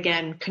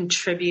 again,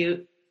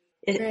 contribute.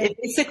 It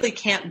basically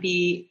can't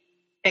be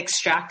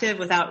extractive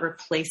without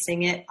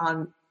replacing it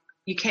on,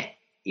 you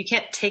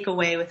can't take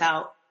away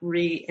without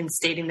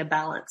reinstating the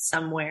balance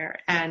somewhere.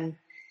 And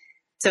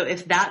so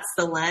if that's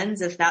the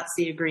lens, if that's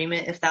the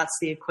agreement, if that's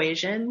the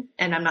equation,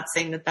 and I'm not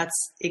saying that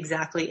that's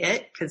exactly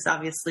it, because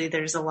obviously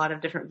there's a lot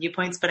of different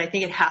viewpoints, but I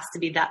think it has to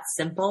be that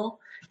simple,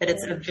 that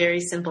it's a very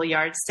simple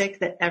yardstick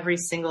that every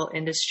single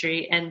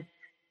industry, and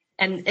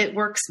it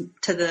works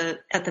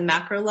at the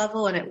macro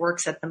level, and it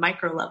works at the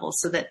micro level,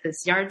 so that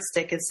this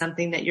yardstick is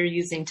something that you're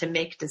using to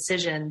make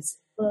decisions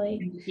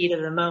in the heat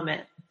of the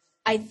moment.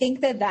 I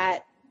think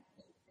that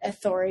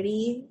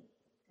authority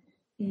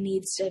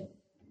needs to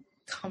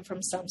come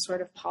from some sort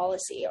of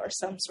policy or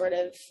some sort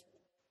of,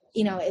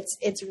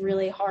 it's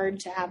really hard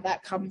to have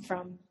that come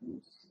from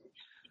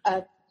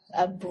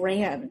a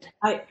brand.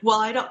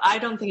 I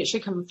don't think it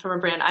should come from a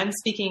brand. I'm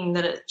speaking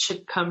that it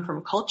should come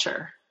from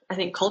culture. I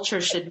think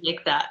culture should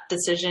make that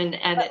decision,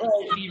 and it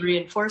should be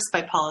reinforced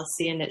by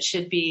policy, and it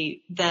should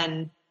be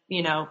then,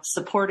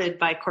 supported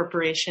by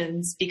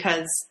corporations,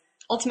 because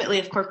ultimately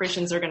if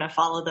corporations are going to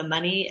follow the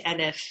money,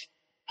 and if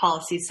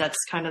policy sets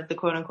kind of the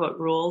quote unquote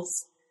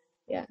rules,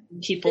 this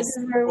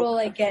is where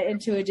we'll get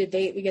into a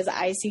debate, because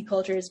I see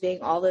culture as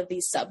being all of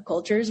these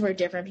subcultures where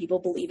different people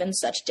believe in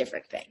such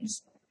different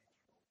things.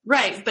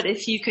 Right. But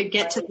if you could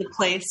get to the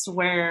place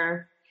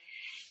where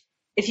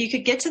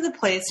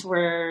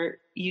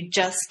you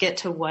just get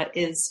to what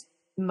is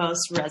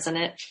most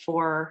resonant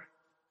for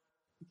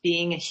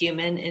being a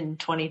human in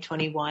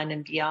 2021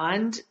 and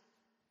beyond,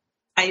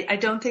 I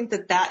don't think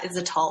that is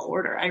a tall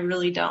order. I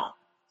really don't.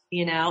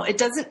 It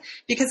doesn't,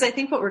 because I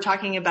think what we're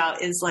talking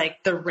about is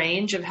like the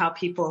range of how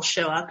people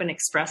show up and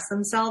express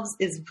themselves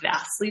is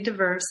vastly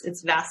diverse.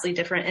 It's vastly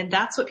different. And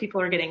that's what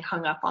people are getting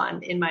hung up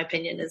on, in my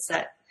opinion, is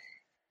that,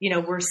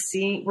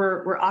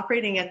 we're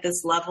operating at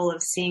this level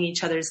of seeing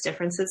each other's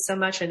differences so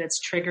much, and it's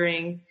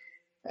triggering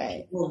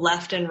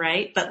left and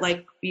right. But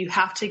like, you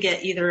have to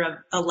get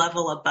either a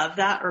level above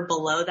that or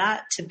below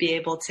that to be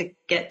able to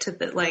get to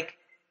the, like,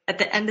 at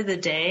the end of the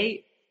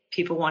day,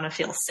 people want to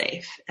feel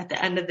safe. At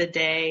the end of the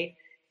day,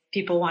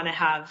 people want to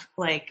have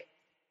like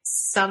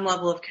some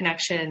level of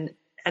connection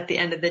at the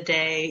end of the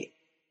day.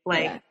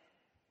 Like,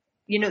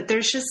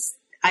 there's just,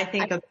 I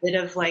think, a bit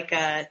of like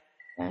a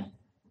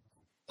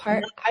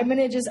part.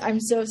 I'm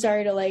so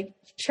sorry to like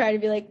try to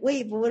be like,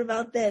 wait, but what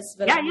about this?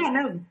 But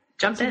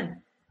jump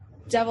in.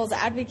 Devil's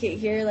advocate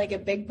here, like a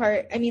big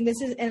part. I mean,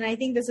 I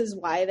think this is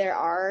why there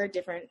are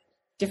different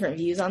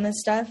views on this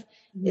stuff,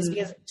 mm-hmm. is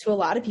because to a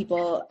lot of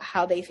people,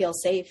 how they feel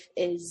safe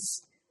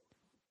is,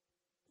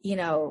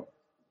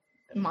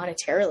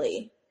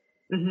 monetarily.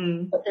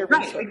 Mm-hmm.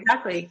 Right,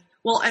 exactly.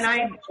 Well, and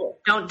I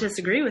don't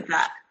disagree with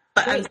that,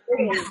 but I'm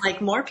saying that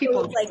like more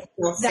people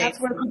feel safe. That's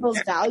where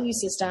people's value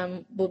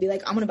system will be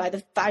like, I'm going to buy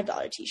the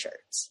 $5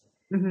 t-shirts.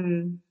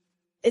 Mm-hmm.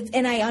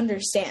 And I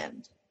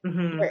understand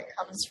mm-hmm. where it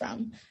comes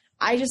from.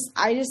 I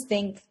just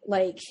think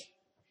like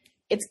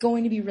it's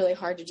going to be really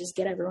hard to just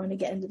get everyone to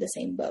get into the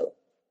same boat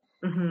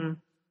mm-hmm.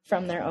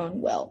 from their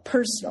own will,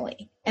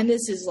 personally. And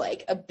this is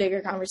like a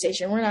bigger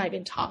conversation. We're not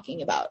even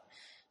talking about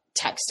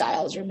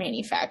textiles or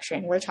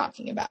manufacturing. We're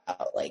talking about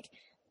like,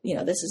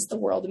 this is the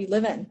world we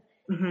live in,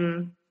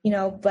 mm-hmm.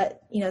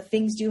 But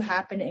things do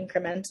happen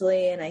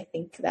incrementally. And I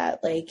think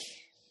that like,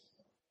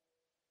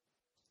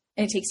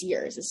 and it takes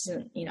years. This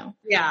isn't,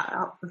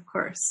 Yeah, of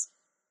course.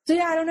 So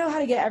I don't know how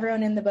to get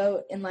everyone in the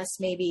boat unless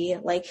maybe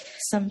like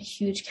some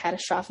huge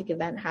catastrophic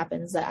event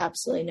happens that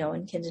absolutely no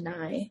one can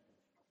deny.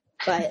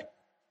 But,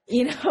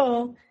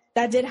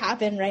 that did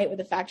happen, right, with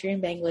the factory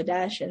in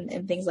Bangladesh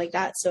and things like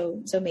that.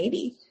 So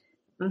maybe.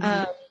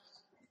 Mm-hmm.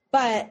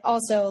 But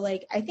also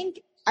like, I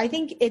think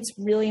it's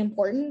really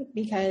important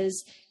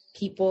because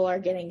people are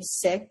getting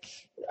sick.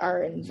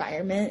 Our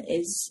environment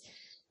is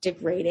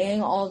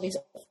degrading. All of these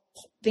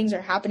things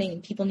are happening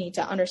and people need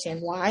to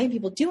understand why.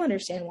 People do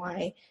understand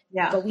why.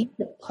 Yeah. But we need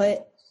to put,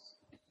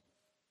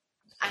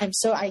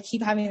 I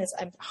keep having this,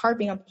 I'm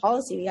harping on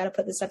policy. We got to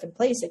put this stuff in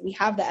place. Like we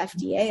have the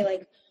FDA,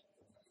 like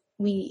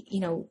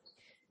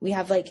we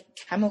have like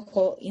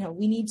chemical,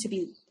 we need to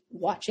be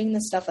watching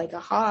this stuff like a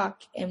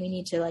hawk, and we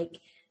need to like,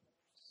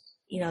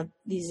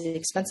 these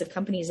expensive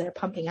companies that are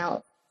pumping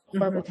out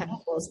horrible mm-hmm.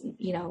 chemicals,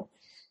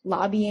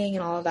 lobbying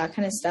and all of that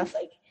kind of stuff.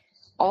 Like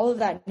all of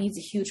that needs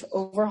a huge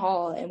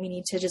overhaul, and we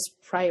need to just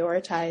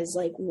prioritize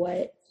like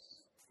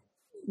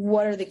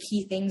what are the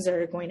key things that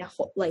are going to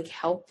like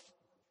help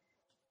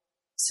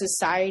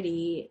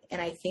society.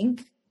 And I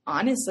think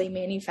honestly,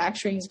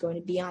 manufacturing is going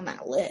to be on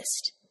that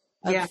list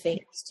of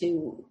things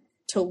to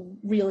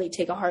really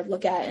take a hard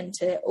look at and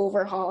to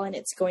overhaul. And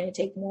it's going to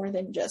take more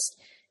than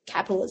just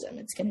capitalism.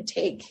 It's going to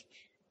take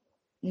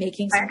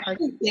making some I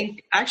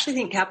actually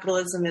think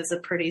capitalism is a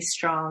pretty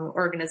strong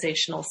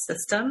organizational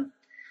system.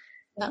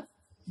 Yeah.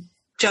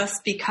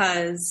 Just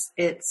because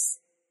it's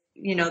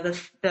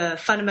the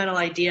fundamental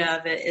idea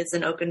of it is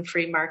an open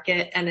free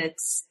market, and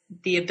it's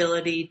the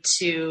ability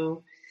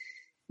to,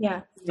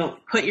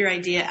 put your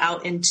idea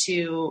out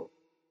into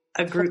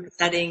a group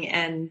setting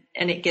and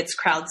it gets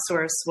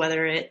crowdsourced,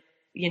 whether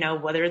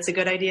it's a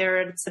good idea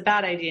or it's a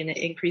bad idea, and it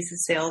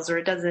increases sales or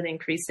it doesn't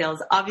increase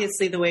sales.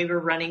 Obviously, the way we're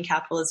running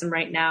capitalism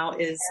right now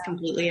is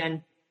completely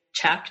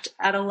unchecked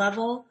at a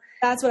level.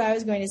 That's what I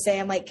was going to say.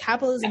 I'm like,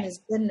 capitalism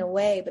is good in a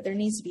way, but there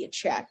needs to be a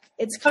check.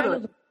 It's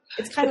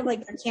kind of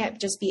like there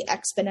can't just be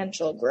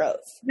exponential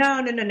growth. No.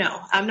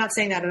 I'm not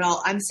saying that at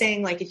all. I'm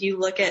saying, like, if you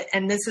look at,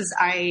 and this is,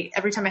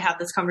 every time I have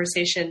this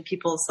conversation,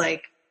 people's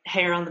like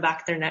hair on the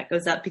back of their neck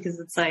goes up, because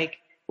it's like,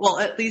 well,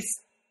 at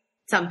least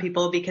some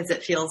people, because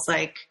it feels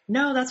like,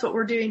 no, that's what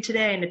we're doing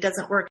today and it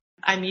doesn't work.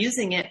 I'm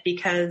using it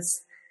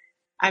because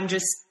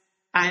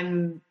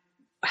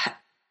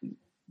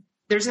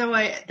there's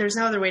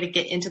no other way to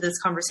get into this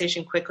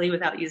conversation quickly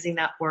without using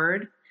that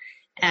word.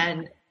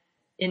 And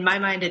in my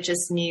mind, it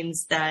just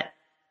means that,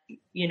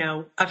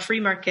 a free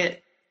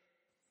market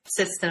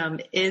system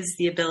is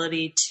the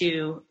ability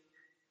to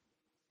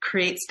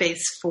create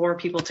space for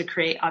people to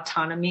create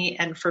autonomy,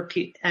 and for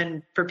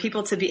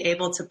people to be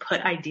able to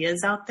put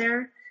ideas out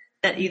there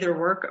that either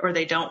work or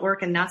they don't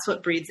work. And that's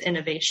what breeds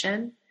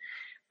innovation.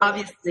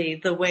 Obviously,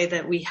 the way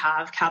that we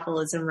have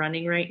capitalism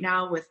running right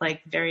now, with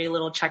like very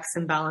little checks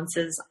and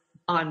balances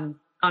on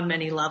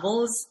many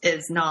levels,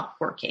 is not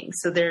working.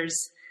 So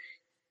there's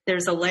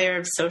a layer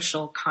of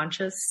social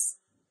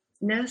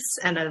consciousness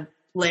and a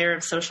layer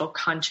of social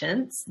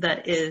conscience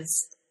that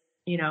is,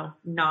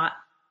 not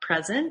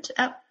present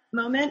at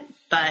the moment.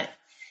 But,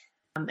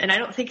 and I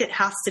don't think it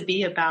has to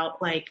be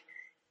about like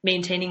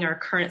maintaining our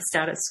current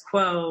status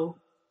quo,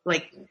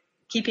 like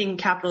keeping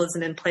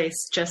capitalism in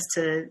place just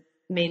to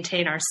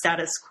maintain our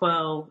status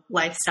quo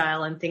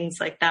lifestyle and things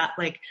like that.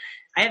 Like,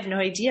 I have no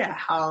idea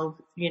how,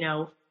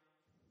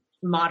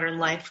 modern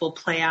life will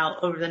play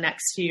out over the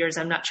next few years.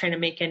 I'm not trying to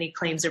make any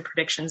claims or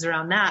predictions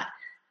around that.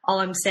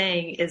 All I'm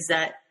saying is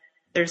that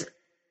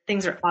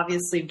things are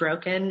obviously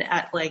broken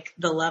at like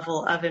the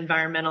level of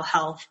environmental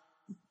health,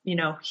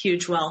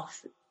 huge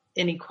wealth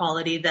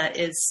inequality that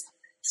is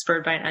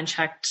spurred by an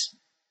unchecked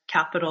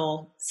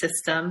capital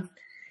system.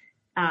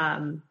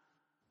 And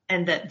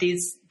that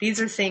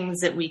these are things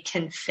that we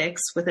can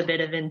fix with a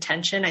bit of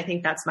intention. I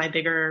think that's my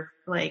bigger,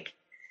 like,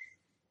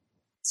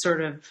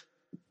 sort of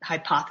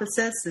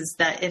hypothesis, is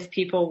that if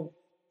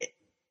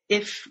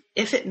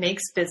it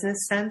makes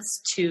business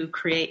sense to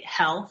create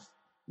health,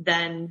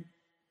 then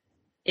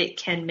it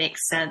can make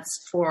sense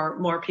for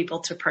more people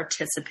to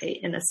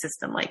participate in a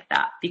system like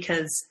that.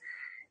 Because,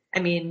 I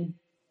mean,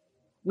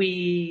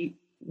 we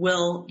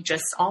will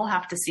just all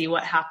have to see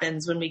what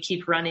happens when we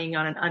keep running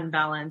on an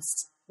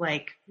unbalanced,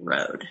 like,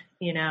 road,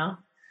 Yeah.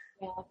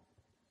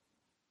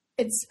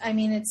 It's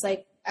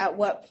like, at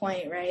what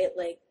point, right?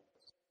 Like,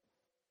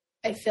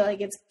 I feel like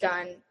it's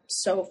gone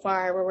so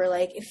far where we're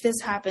like, if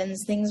this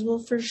happens, things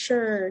will for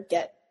sure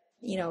get,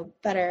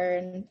 better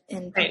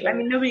and right. I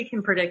mean, nobody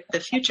can predict the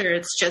future.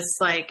 It's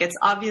just like, it's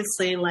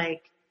obviously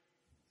like,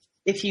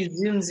 if you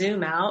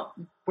zoom out,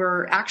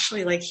 we're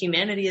actually, like,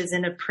 humanity is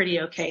in a pretty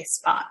okay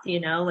spot,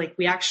 like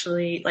we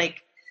actually,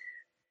 like,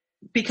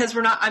 because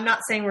I'm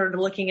not saying we're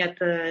looking at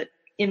the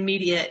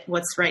immediate,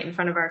 what's right in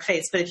front of our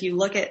face, but if you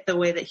look at the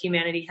way that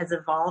humanity has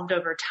evolved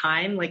over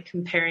time, like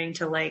comparing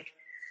to, like,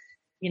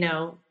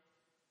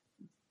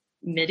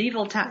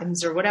 medieval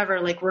times or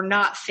whatever, like, we're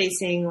not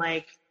facing,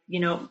 like,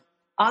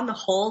 on the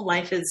whole,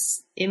 life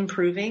is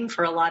improving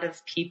for a lot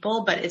of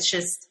people, but it's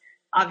just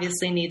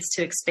obviously needs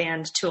to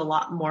expand to a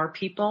lot more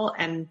people.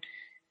 And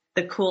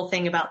the cool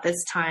thing about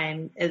this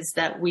time is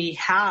that we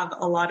have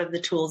a lot of the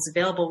tools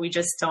available. We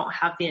just don't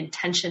have the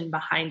intention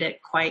behind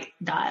it quite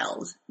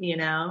dialed,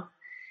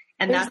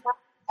 And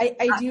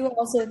I do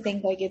also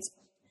think, like, it's,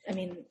 I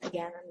mean,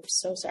 again, I'm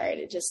so sorry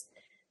to just,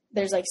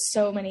 there's like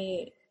so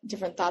many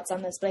different thoughts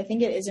on this, but I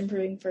think it is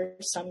improving for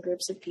some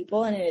groups of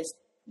people and it is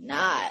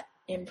not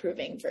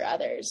improving for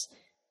others.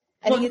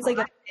 I think it's like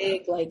a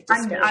big, like,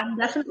 I'm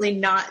definitely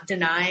not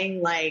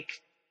denying, like,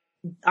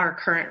 our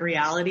current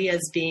reality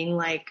as being,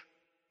 like,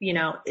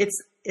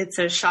 it's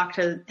a shock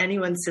to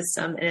anyone's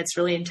system and it's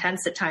really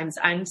intense at times.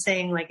 I'm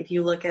saying, like, if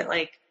you look at,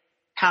 like,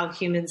 how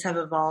humans have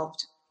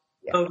evolved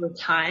over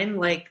time,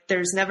 like,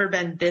 there's never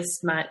been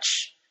this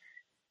much,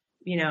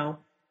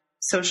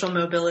 social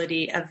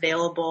mobility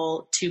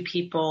available to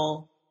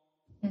people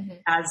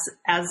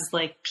as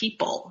like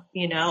people,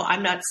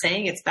 I'm not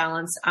saying it's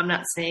balanced. I'm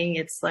not saying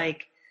it's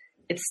like,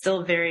 it's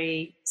still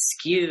very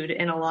skewed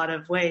in a lot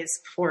of ways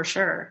for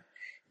sure,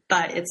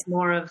 but it's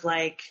more of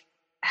like,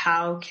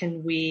 how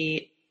can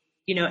we,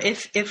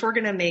 if we're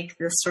going to make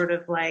this sort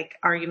of like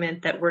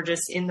argument that we're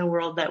just in the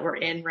world that we're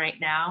in right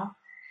now,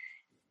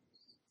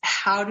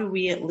 how do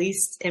we at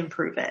least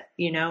improve it?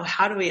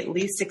 How do we at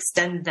least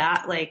extend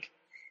that? Like,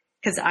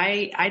 because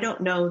I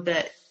don't know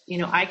that,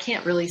 I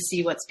can't really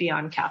see what's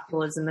beyond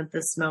capitalism at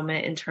this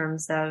moment in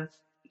terms of,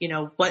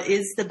 what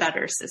is the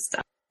better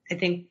system. I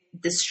think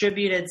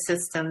distributed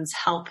systems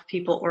help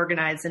people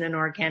organize in an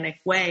organic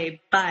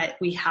way, but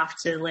we have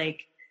to, like,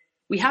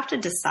 we have to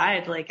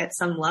decide, like, at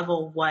some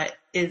level, what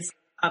is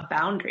a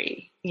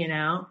boundary, you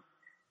know,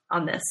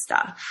 on this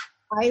stuff.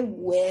 I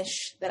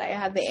wish that I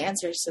had the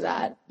answers to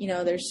that. You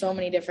know, there's so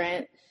many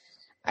different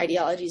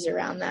ideologies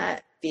around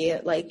that, be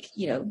it like,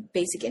 you know,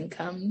 basic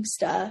income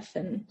stuff.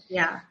 And,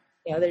 yeah,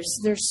 you know,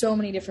 there's so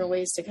many different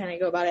ways to kind of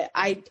go about it.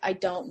 I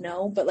don't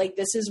know, but like,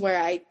 this is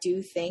where I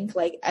do think,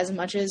 like, as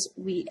much as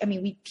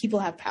people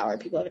have power,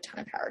 people have a ton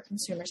of power,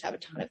 consumers have a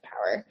ton of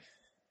power.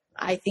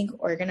 I think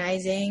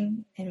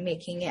organizing and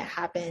making it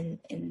happen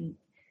in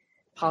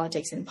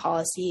politics and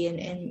policy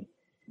and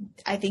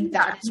I think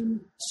that is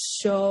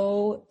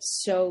so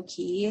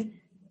key.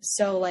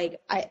 So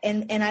like I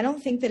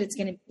don't think that it's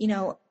going to, you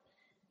know,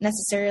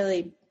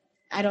 necessarily,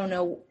 I don't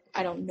know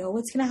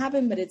what's going to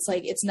happen, but it's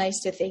like, it's nice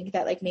to think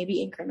that like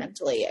maybe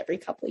incrementally every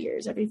couple of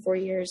years, every 4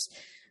 years,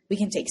 we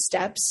can take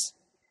steps.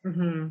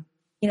 Mm-hmm.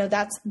 You know,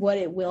 that's what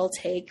it will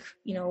take,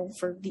 you know,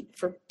 for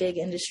big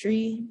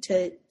industry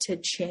to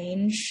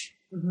change.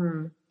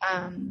 Mm-hmm.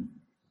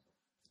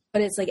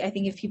 But it's like, I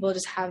think if people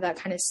just have that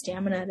kind of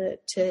stamina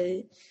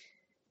to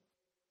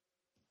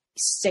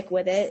stick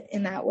with it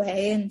in that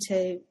way and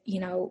to, you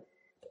know,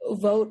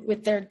 vote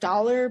with their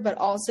dollar, but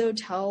also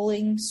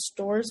telling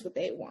stores what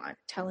they want,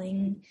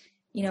 telling,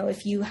 you know,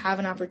 if you have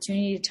an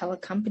opportunity to tell a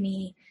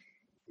company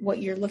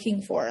what you're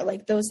looking for,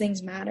 like those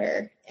things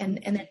matter.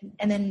 And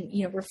then,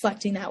 you know,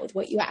 reflecting that with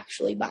what you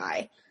actually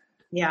buy.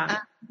 Yeah.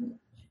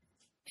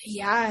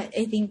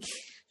 I think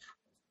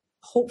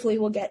hopefully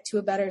we'll get to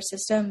a better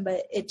system,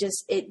 but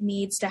it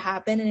needs to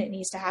happen, and it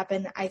needs to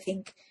happen, I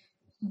think,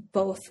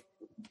 both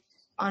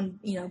on,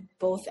 you know,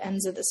 both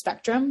ends of the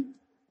spectrum.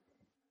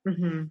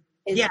 Mm-hmm.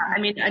 Yeah. I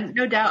mean,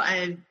 no doubt.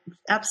 I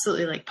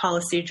absolutely, like,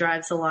 policy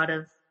drives a lot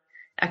of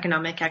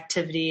economic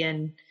activity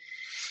and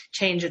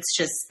change. It's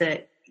just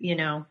that, you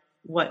know,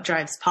 what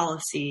drives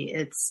policy,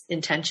 it's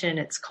intention,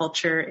 it's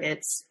culture,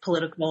 it's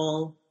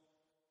political,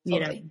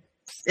 you know,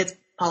 it's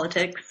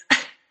politics.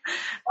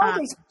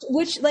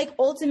 Which, like,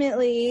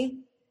 ultimately,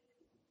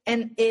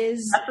 and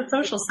is that's a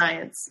social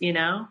science, you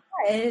know.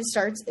 And it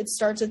starts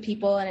with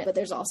people, but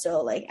there's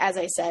also, like, as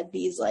I said,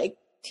 these like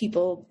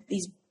people,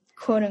 these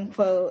quote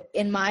unquote,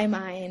 in my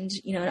mind,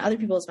 you know, in other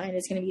people's mind,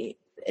 it's going to be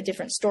a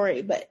different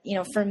story. But, you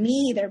know, for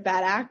me, they're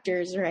bad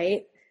actors,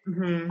 right?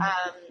 Mm-hmm.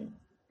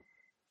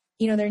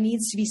 You know, there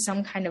needs to be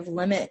some kind of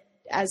limit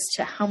as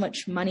to how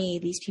much money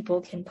these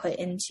people can put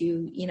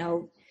into, you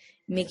know,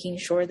 making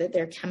sure that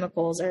their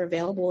chemicals are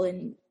available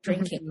in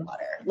drinking mm-hmm.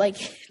 water. Like,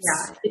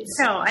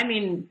 no, I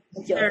mean,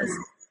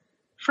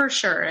 for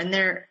sure. And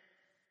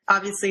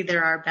obviously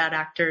there are bad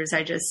actors.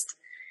 I just,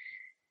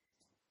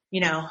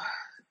 you know,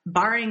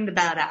 barring the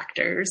bad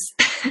actors,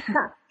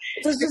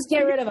 let's just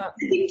get rid of them.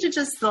 I think to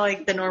just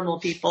like the normal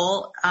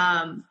people.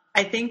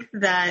 I think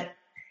on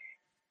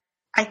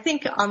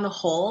the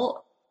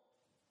whole,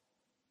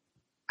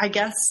 I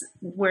guess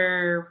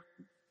where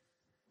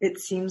it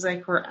seems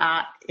like we're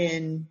at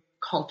in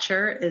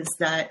culture is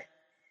that,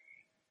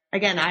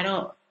 again, I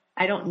don't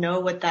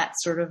know what that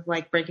sort of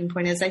like breaking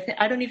point is.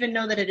 I don't even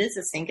know that it is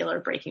a singular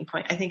breaking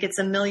point. I think it's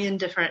a million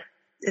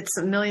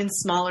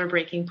smaller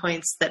breaking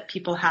points that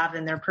people have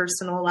in their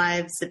personal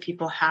lives, that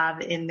people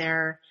have in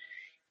their,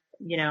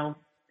 you know,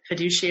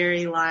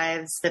 fiduciary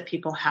lives, that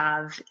people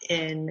have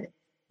in,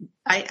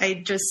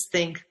 I just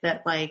think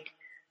that, like,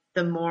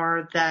 the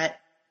more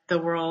that the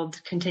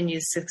world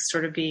continues to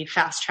sort of be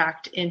fast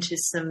tracked into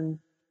some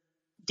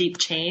deep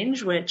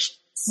change, which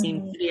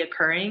seems mm-hmm. to be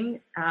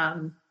occurring,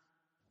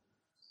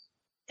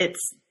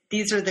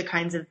 this is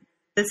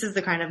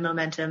the kind of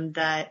momentum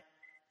that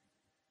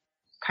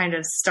kind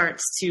of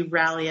starts to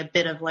rally a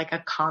bit of like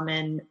a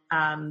common,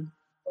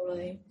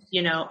 totally.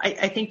 You know,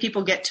 I think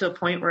people get to a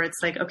point where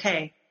it's like,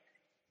 okay,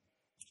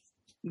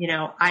 you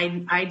know,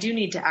 I do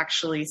need to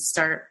actually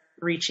start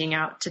reaching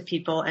out to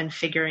people and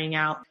figuring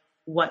out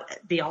what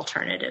the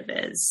alternative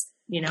is,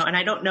 you know, and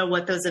I don't know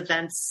what those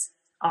events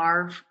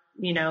are,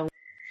 you know,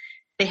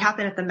 they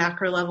happen at the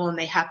macro level and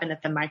they happen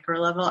at the micro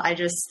level.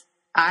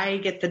 I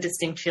get the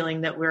distinct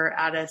feeling that we're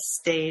at a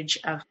stage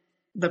of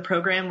the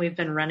program we've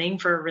been running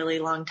for a really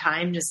long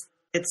time.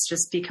 It's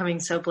just becoming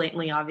so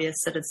blatantly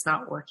obvious that it's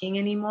not working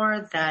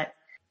anymore, that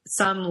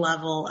some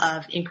level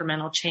of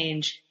incremental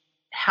change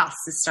has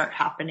to start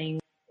happening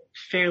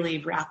fairly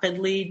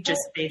rapidly,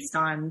 just based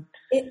on.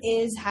 It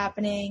is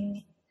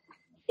happening.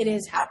 And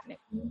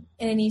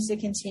it needs to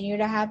continue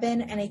to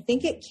happen. And I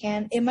think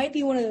it might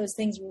be one of those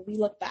things where we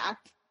look back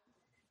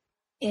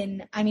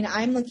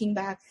I'm looking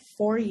back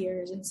 4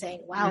 years and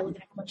saying, wow, mm-hmm. look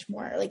at how much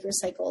more like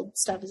recycled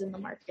stuff is in the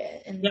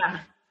market. And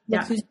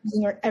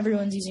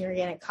everyone's using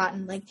organic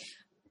cotton. Like,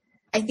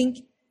 I think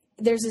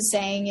there's a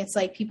saying, it's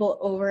like people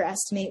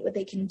overestimate what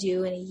they can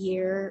do in a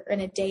year or in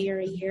a day or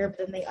a year, but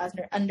then they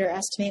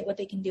underestimate what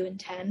they can do in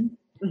 10.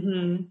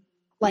 Mm-hmm.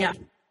 Like,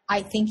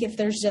 I think if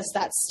there's just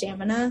that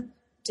stamina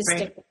to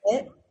stick with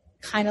it,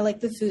 kind of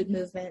like the food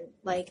movement,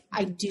 like,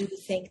 I do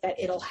think that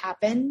it'll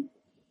happen.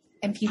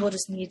 And people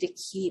just need to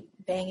keep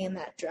banging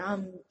that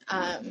drum.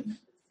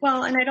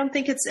 Well, and I don't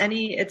think it's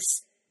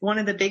one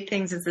of the big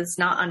things is it's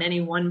not on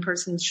any one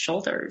person's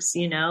shoulders,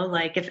 you know,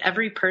 like if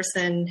every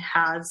person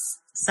has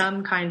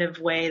some kind of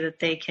way that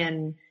they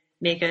can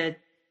make a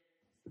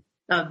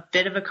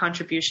bit of a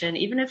contribution,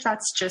 even if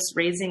that's just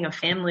raising a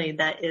family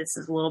that is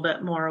a little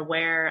bit more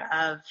aware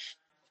of,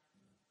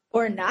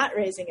 or not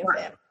raising a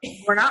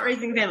family, or not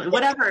raising a family,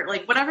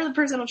 whatever the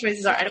personal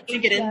choices are. I don't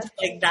want to get into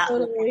like that.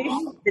 Totally.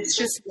 It's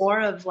just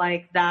more of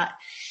like that.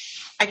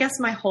 I guess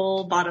my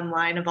whole bottom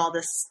line of all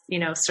this, you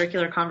know,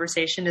 circular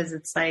conversation is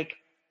it's like,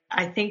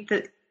 I think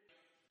that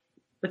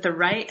with the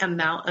right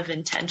amount of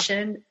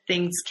intention,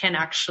 things can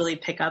actually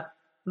pick up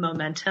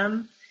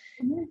momentum.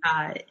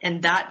 Mm-hmm.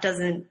 And that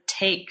doesn't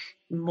take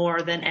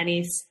more than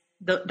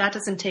that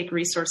doesn't take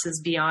resources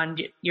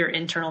beyond your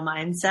internal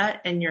mindset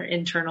and your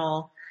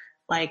internal,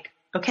 like,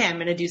 okay, I'm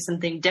going to do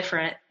something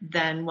different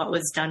than what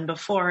was done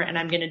before. And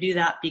I'm going to do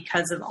that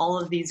because of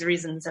all of these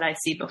reasons that I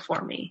see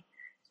before me,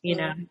 you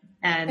know,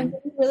 and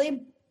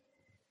really,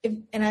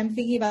 and I'm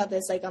thinking about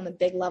this like on the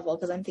big level,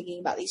 because I'm thinking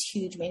about these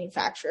huge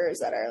manufacturers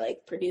that are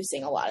like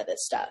producing a lot of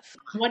this stuff.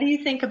 What do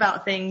you think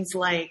about things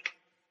like,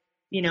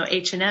 you know,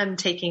 H&M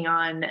taking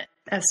on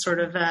a sort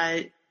of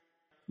a,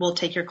 we'll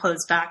take your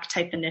clothes back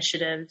type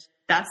initiative?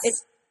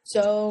 It's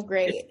so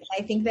great.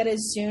 I think that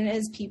as soon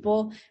as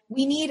people,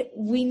 we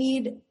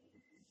need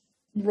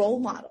role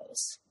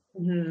models.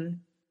 Mm-hmm.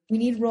 We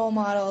need role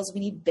models.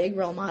 We need big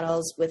role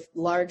models with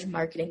large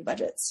marketing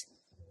budgets.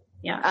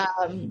 Yeah.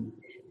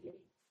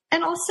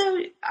 And also,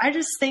 I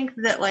just think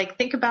that, like,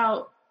 think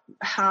about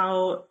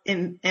how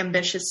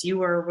ambitious you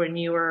were when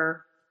you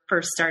were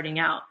first starting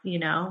out, you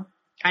know?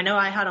 I know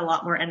I had a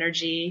lot more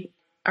energy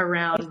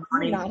around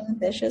wanting. You're not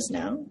ambitious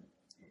now?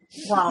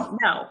 Well,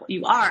 no,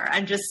 you are.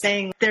 I'm just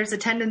saying there's a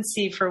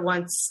tendency for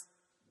once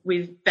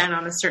we've been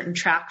on a certain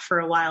track for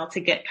a while to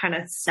get kind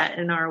of set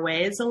in our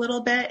ways a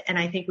little bit. And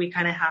I think we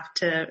kind of have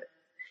to,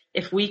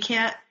 if we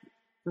can't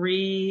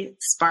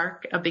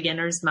re-spark a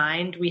beginner's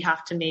mind, we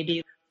have to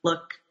maybe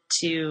look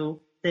to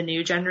the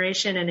new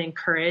generation and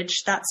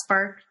encourage that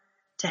spark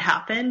to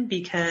happen.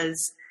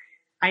 Because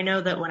I know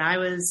that when I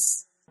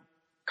was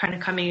kind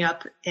of coming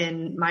up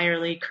in my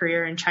early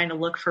career and trying to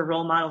look for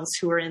role models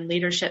who were in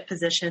leadership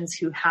positions,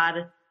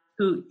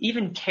 who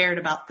even cared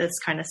about this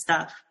kind of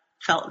stuff,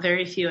 felt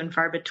very few and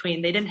far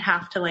between. They didn't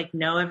have to like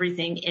know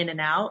everything in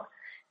and out,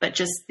 but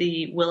just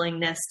the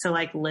willingness to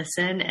like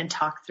listen and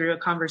talk through a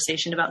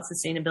conversation about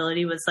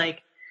sustainability was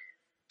like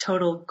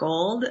total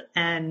gold.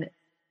 And,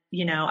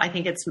 you know, I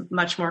think it's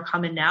much more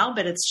common now,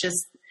 but it's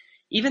just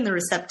even the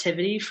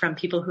receptivity from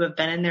people who have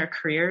been in their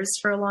careers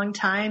for a long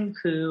time,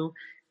 who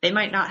they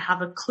might not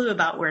have a clue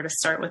about where to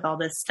start with all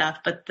this stuff,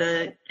 but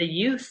the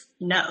youth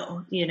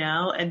know, you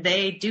know, and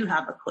they do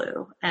have a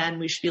clue, and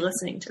we should be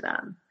listening to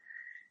them.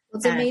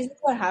 It's amazing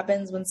what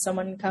happens when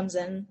someone comes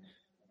in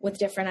with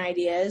different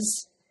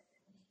ideas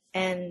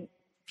and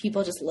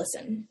people just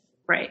listen.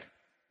 Right.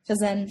 Because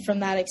then from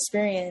that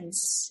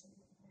experience,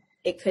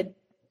 it could,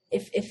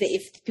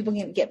 if people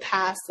can get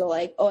past the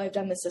like, oh, I've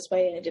done this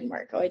way and it didn't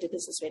work. Oh, I did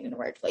this way and it didn't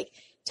work. Like,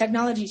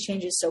 technology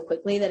changes so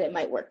quickly that it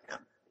might work now.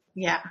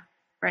 Yeah.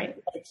 Right.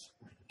 Like,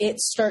 it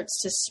starts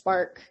to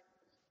spark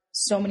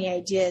so many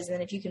ideas. And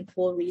then if you can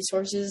pull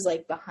resources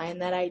like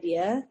behind that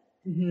idea,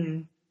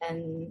 mm-hmm.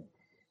 and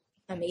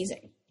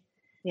amazing.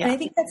 Yeah. And I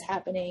think that's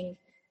happening.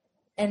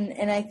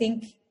 And I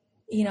think,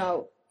 you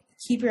know,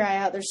 keep your eye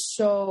out. There's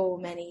so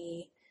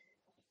many,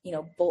 you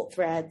know, bolt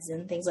threads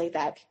and things like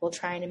that. People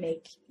trying to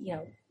make, you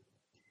know,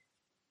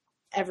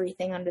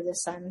 everything under the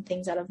sun,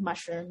 things out of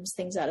mushrooms,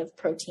 things out of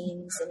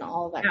proteins and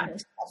all of that kind of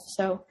stuff.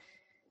 So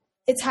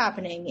it's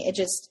happening. It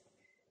just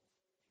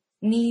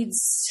needs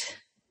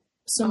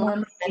some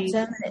more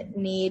momentum. It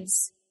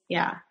needs.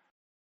 Yeah.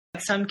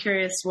 So I'm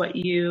curious what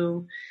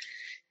you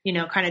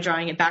know, kind of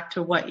drawing it back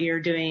to what you're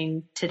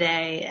doing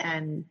today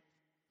and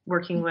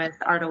working with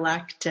Art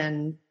Elect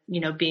and,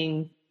 you know,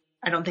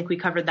 I don't think we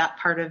covered that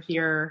part of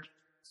your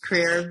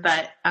career,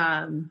 but,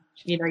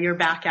 you know, you're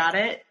back at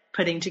it,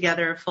 putting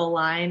together a full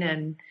line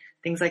and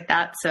things like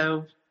that.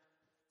 So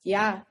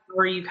yeah.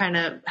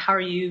 How are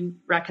you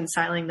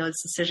reconciling those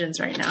decisions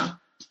right now?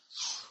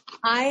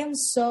 I am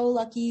so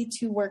lucky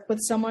to work with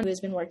someone who has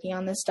been working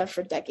on this stuff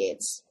for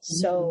decades. Mm-hmm.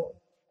 So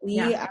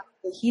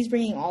he's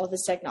bringing all of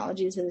his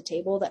technology to the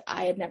table that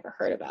I had never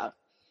heard about.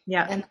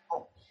 Yeah. And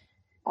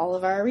all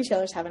of our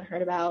retailers haven't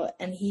heard about.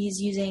 And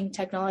he's using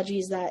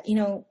technologies that, you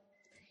know,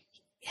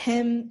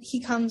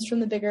 he comes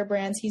from the bigger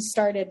brands. He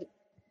started,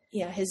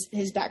 you know,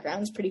 his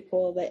background is pretty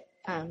cool, but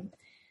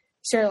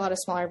started a lot of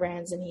smaller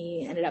brands and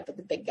he ended up with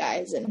the big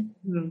guys. And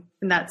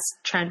that's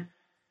Trent.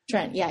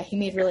 Yeah. He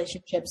made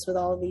relationships with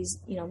all of these,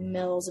 you know,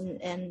 mills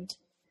and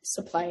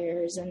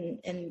suppliers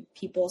and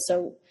people.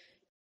 So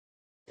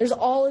there's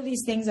all of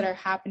these things that are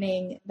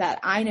happening that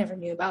I never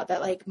knew about,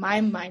 that like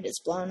my mind is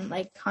blown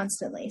like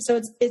constantly.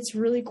 So it's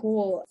really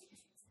cool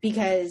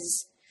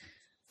because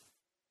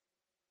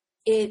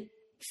it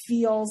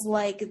feels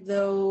like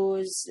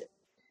those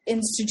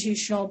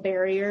institutional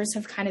barriers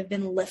have kind of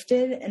been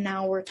lifted, and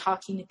now we're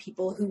talking to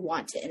people who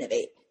want to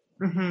innovate.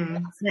 Mm-hmm.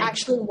 That's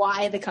actually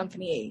why the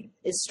company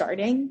is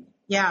starting.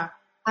 Yeah.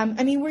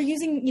 I mean, we're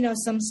using,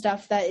 some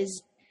stuff that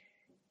is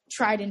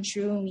tried and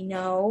true and we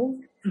know,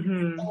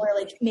 and we're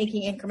like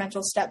making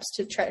incremental steps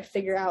to try to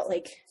figure out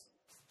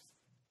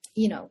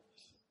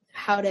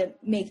how to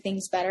make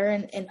things better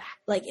and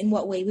like in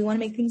what way we want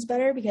to make things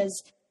better,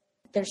 because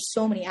there's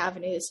so many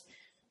avenues.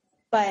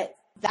 But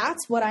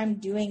that's what I'm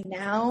doing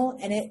now,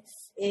 and it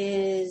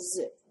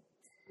is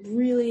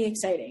really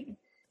exciting.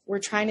 We're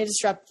trying to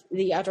disrupt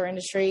the outdoor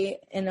industry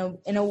in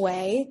a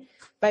way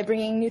by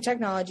bringing new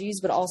technologies,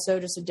 but also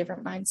just a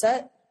different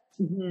mindset.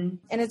 And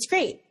it's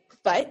great.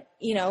 But,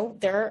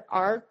 there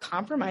are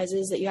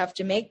compromises that you have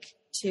to make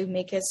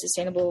a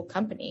sustainable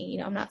company.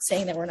 I'm not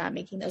saying that we're not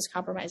making those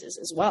compromises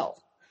as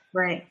well.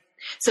 Right.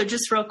 So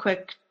just real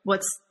quick,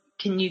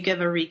 can you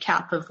give a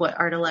recap of what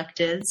Artilect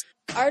is?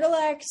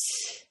 Artilect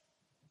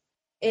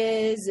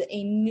is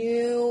a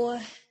new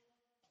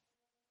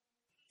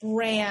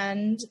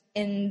brand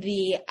in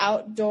the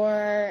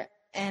outdoor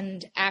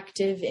and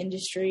active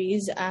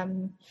industries.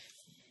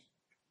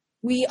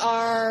 We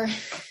are,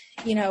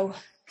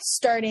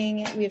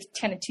 starting, we have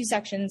kind of two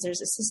sections.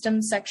 There's a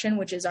systems section,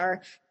 which is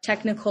our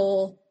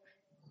technical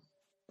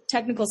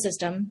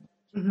system,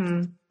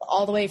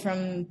 all the way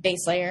from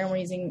base layer. And we're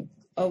using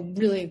a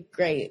really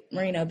great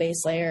merino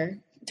base layer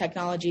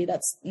technology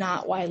that's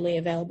not widely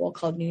available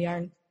called New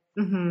Yarn.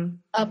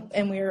 Up,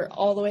 and we're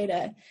all the way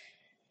to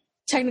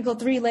technical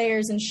 3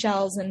 layers and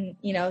shells and,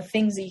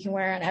 things that you can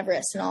wear on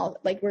Everest and all.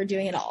 Like, we're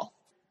doing it all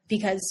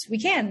because we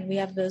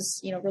have those,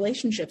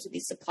 relationships with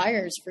these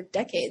suppliers for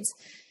decades.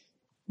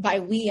 By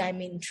we, I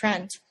mean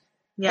Trent.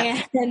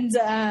 Yeah.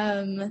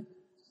 And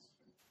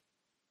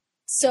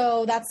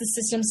so that's the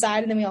system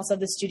side. And then we also have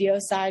the studio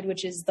side,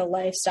 which is the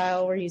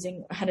lifestyle. We're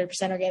using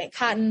 100% organic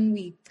cotton.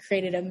 We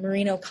created a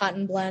merino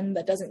cotton blend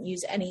that doesn't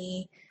use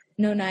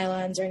no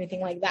nylons or anything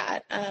like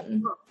that.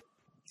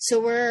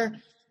 So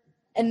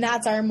and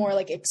that's our more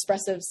like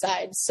expressive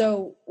side.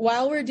 So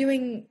while we're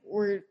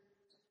a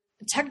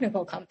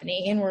technical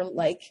company and we're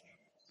like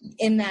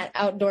in that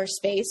outdoor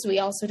space, we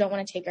also don't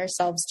want to take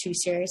ourselves too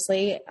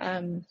seriously.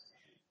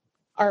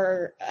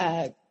 Our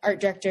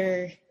art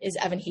director is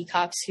Evan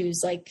Hecox,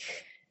 who's like,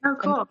 oh,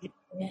 cool.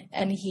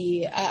 And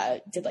he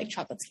did like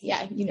chocolate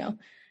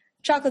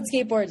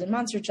skateboards and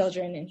Monster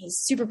Children, and he's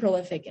super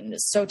prolific and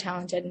is so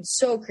talented and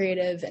so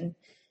creative, and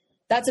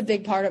that's a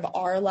big part of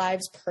our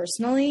lives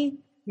personally.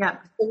 Yeah,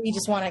 but we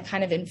just want to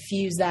kind of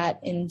infuse that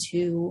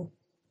into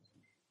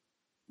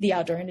the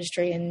outdoor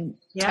industry and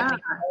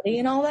technicality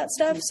and all that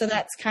stuff. So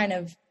that's kind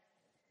of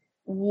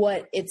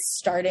what it's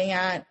starting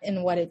at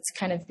and what it's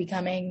kind of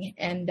becoming.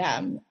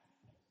 And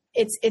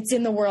it's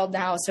in the world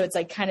now. So it's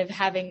like kind of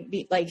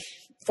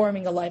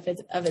forming a life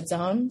of its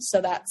own.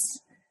 So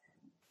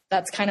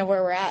that's kind of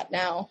where we're at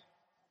now.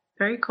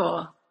 Very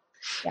cool.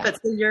 Yeah. But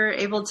so you're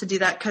able to do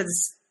that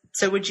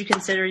so would you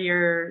consider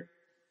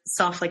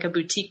yourself like a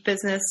boutique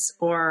business,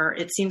 or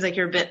it seems like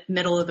you're a bit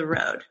middle of the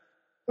road?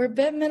 We're a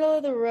bit middle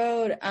of the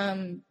road.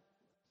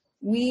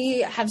 We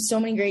have so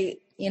many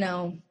great,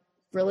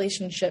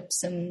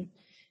 relationships, and,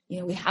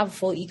 we have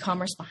full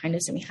e-commerce behind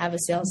us, and we have a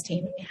sales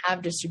team, and we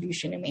have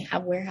distribution, and we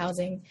have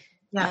warehousing,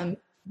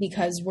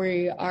 because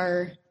we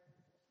are,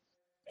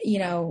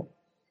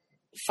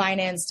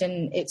 financed,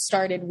 and it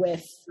started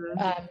with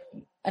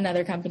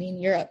another company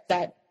in Europe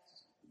that,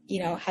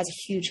 has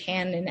a huge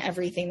hand in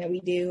everything that we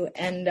do.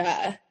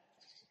 And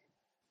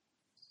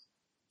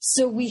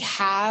so we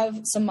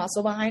have some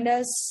muscle behind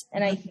us.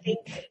 And I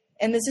think,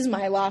 and this is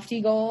my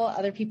lofty goal,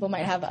 other people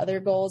might have other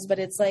goals, but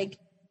it's like,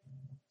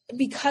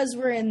 because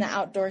we're in the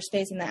outdoor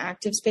space and the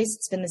active space,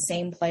 it's been the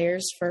same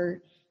players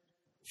for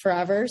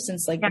forever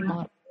since the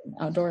modern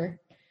outdoor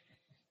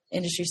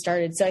industry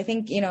started. So I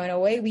think, in a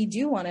way we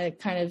do want to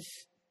kind of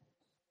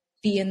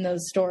be in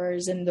those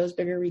stores and those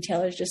bigger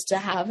retailers just to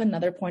have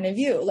another point of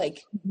view.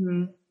 Like,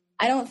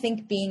 I don't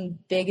think being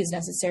big is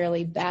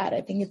necessarily bad.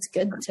 I think it's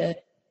good to,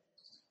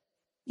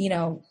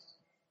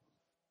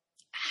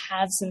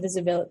 have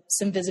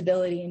some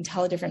visibility and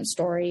tell a different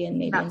story and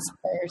maybe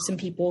inspire some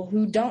people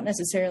who don't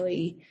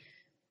necessarily,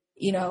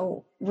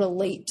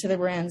 relate to the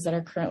brands that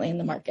are currently in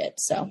the market.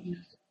 So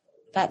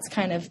that's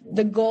kind of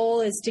the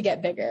goal, is to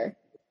get bigger.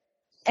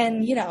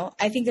 And,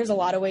 I think there's a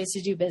lot of ways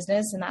to do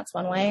business, and that's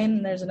one way.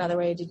 And there's another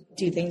way to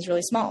do things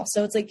really small.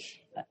 So it's like,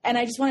 and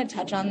I just want to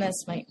touch on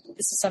this.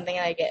 This is something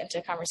that I get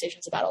into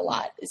conversations about a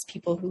lot, is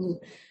people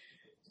who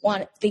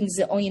want things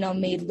that,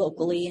 made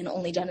locally and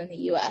only done in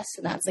the US.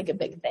 And that's like a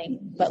big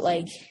thing. But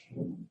like,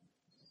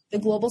 the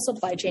global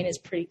supply chain is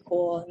pretty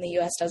cool, and the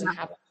US doesn't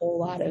have a whole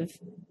lot of,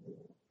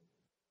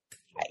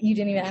 you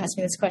didn't even ask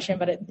me this question,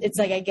 but it's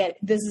like,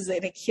 this is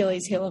an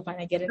Achilles heel of mine.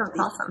 I get into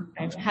awesome.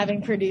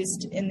 Having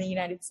produced in the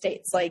United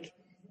States. Like,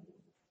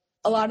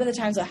 a lot of the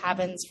times what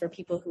happens for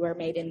people who are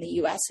made in the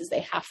US is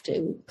they have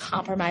to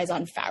compromise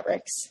on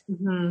fabrics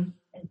and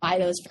buy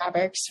those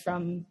fabrics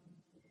from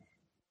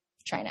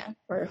China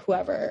or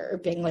whoever, or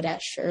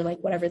Bangladesh, or like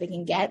whatever they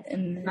can get.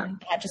 And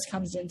that just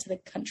comes into the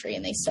country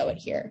and they sew it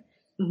here.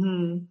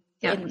 In,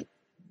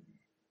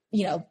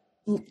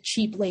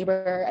 cheap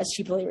labor as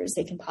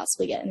they can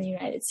possibly get in the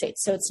United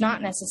States. So it's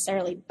not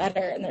necessarily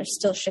better, and there's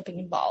still shipping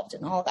involved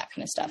and all that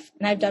kind of stuff.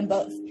 And I've done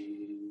both.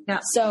 Yeah.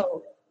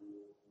 So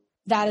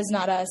that is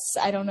not us.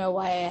 I don't know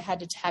why I had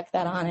to tack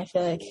that on. I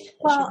feel like,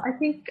 well, I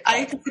think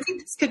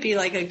this could be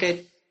like a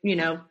good,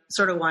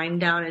 sort of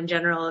wind down in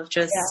general of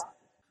just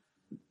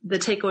the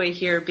takeaway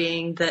here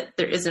being that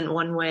there isn't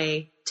one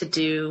way to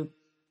do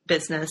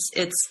business.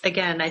 It's,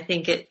 again, I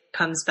think it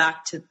comes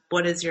back to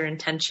what is your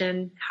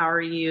intention? How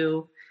are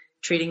you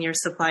treating your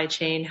supply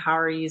chain? How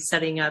are you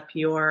setting up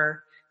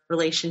your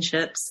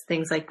relationships,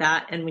 things like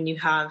that? And when you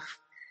have,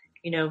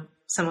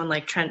 someone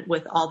like Trent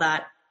with all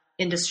that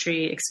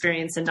industry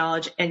experience and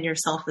knowledge, and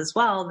yourself as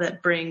well,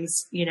 that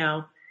brings,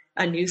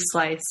 a new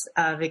slice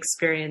of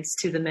experience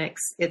to the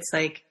mix. It's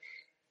like,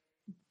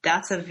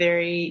 that's a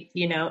very,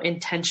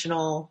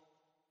 intentional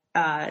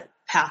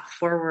path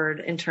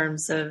forward in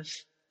terms of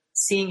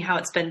seeing how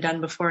it's been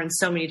done before in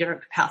so many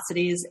different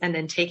capacities, and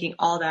then taking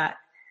all that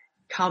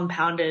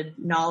compounded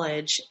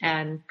knowledge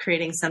and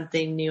creating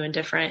something new and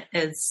different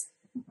is,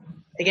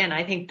 again,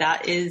 I think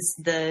that is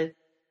the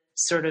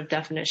sort of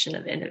definition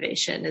of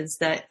innovation, is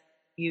that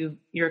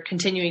you're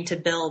continuing to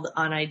build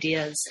on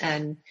ideas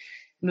and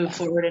move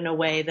forward in a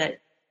way that,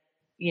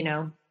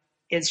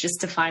 is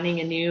just defining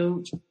a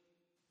new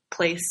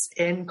place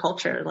in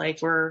culture.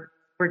 Like we're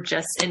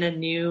just in a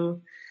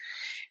new,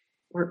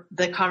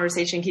 the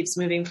conversation keeps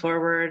moving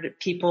forward.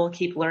 People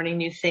keep learning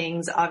new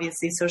things.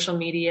 Obviously, social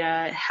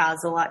media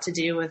has a lot to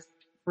do with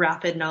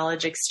rapid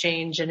knowledge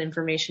exchange and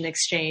information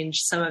exchange.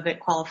 Some of it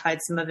qualified,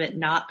 some of it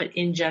not. But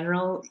in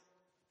general,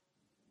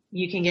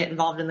 you can get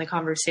involved in the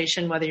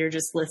conversation, whether you're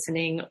just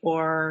listening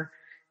or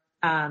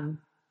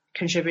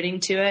contributing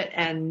to it.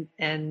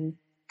 And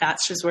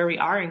that's just where we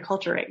are in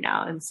culture right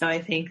now. And so I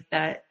think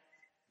that,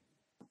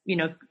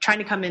 trying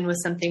to come in with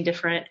something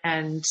different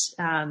and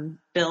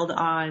build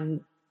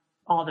on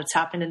all that's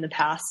happened in the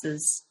past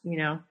is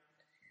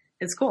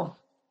cool.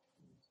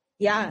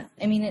 Yeah.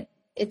 I mean,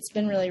 it's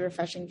been really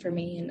refreshing for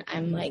me, and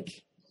I'm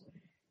like,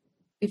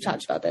 we've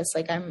talked about this,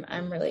 like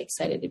I'm really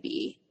excited to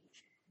be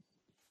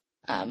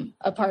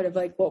a part of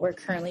like what we're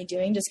currently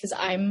doing, just because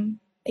I'm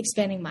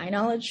expanding my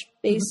knowledge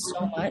base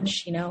so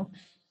much.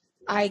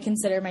 I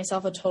consider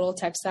myself a total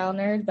textile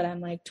nerd, but I'm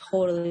like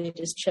totally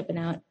just chipping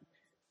out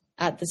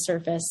at the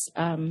surface,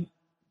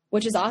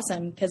 which is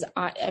awesome, because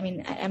I'm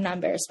not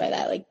embarrassed by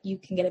that. Like, you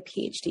can get a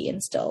PhD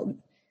and still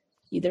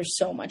there's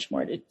so much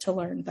more to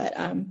learn. But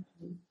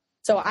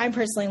so I'm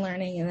personally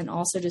learning, and then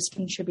also just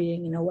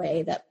contributing in a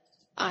way that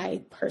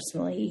I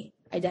personally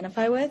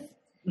identify with.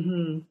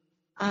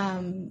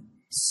 Mm-hmm.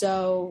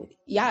 So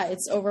yeah,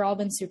 it's overall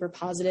been super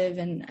positive,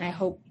 and I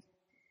hope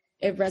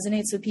it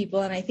resonates with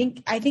people. And I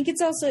think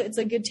it's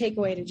a good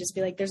takeaway to just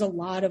be like, there's a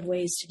lot of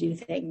ways to do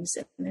things,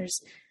 and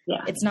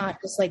it's not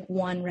just like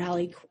one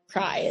rally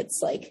cry.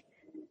 It's like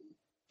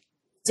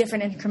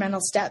different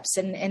incremental steps.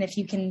 And if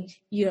you can,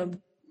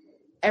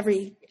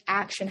 every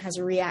action has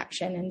a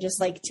reaction, and just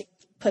like to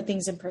put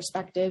things in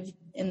perspective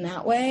in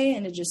that way,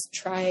 and to just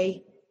try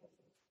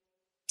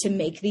to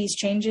make these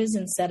changes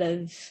instead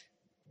of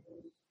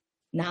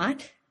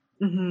not.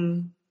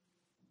 Mm-hmm.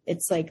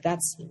 It's like,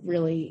 that's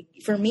really,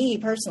 for me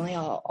personally,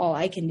 all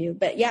I can do.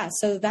 But yeah,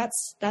 so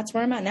that's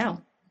where I'm at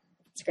now.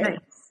 It's great.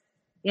 Nice.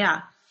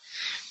 Yeah.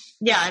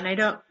 Yeah. And I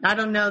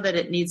don't know that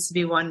it needs to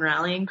be one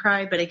rallying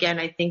cry, but again,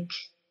 I think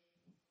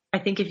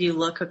if you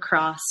look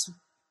across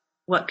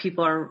what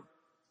people are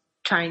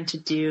trying to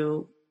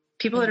do,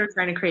 people that are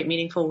trying to create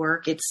meaningful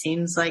work, it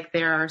seems like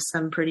there are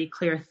some pretty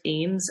clear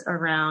themes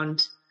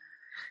around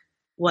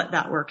what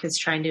that work is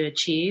trying to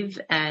achieve.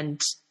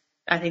 And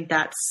I think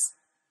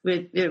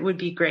it would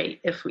be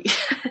great if we,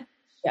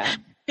 yeah.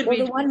 Well,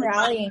 the one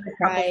rallying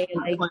cry,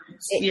 like,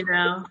 it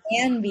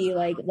can be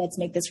like, let's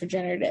make this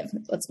regenerative.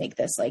 Let's make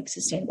this like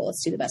sustainable.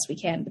 Let's do the best we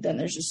can. But then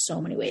there's just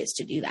so many ways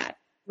to do that.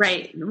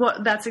 Right.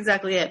 Well, that's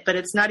exactly it. But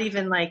it's not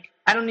even like,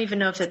 I don't even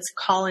know if it's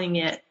calling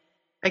it,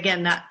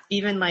 again, that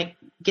even like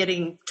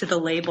getting to the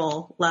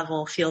label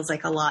level feels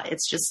like a lot.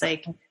 It's just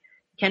like,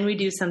 can we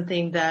do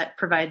something that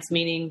provides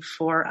meaning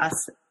for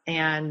us?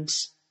 And,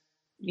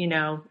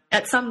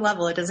 at some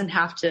level, it doesn't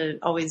have to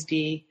always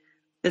be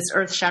this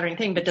earth-shattering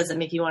thing, but does it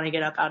make you want to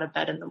get up out of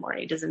bed in the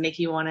morning? Does it make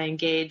you want to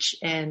engage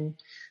in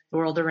the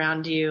world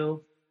around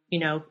you?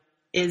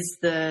 Is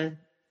the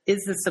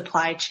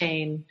supply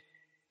chain,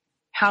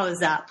 how is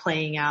that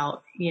playing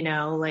out?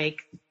 Like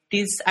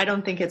these, I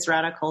don't think it's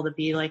radical to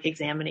be like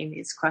examining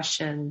these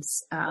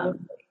questions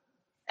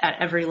at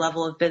every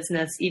level of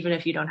business, even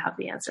if you don't have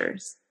the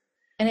answers.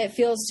 And it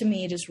feels to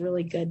me just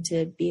really good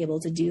to be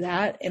able to do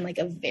that in like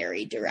a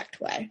very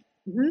direct way.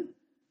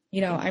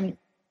 Mm-hmm.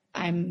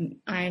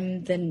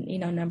 I'm the,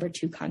 number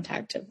 2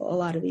 contact of a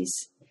lot of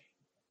these,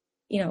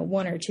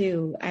 1 or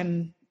 2.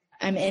 I'm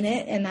in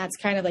it, and that's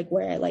kind of like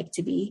where I like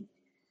to be.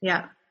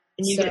 Yeah.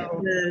 And you get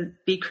to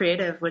be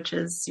creative, which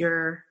is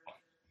your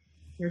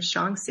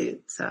strong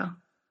suit. So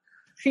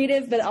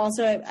creative, but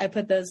also I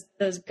put those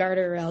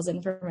garter rails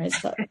in for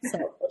myself,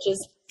 which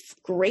is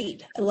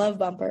great. I love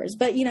bumpers,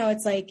 but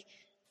it's like,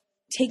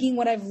 taking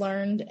what I've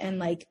learned and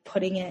like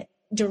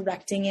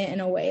directing it in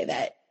a way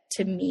that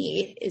to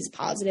me is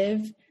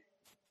positive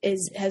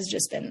has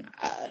just been,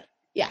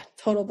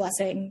 total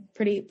blessing.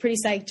 Pretty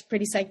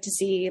psyched to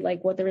see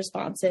like what the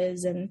response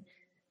is and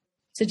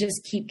to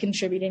just keep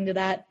contributing to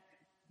that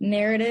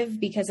narrative,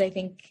 because I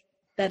think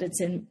that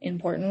it's an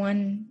important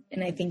one.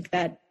 And I think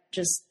that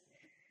just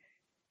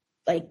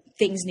like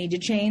things need to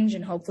change,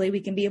 and hopefully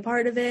we can be a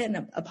part of it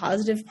and a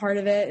positive part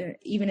of it,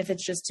 even if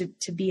it's just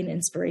to be an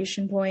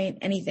inspiration point,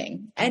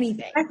 anything. I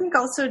think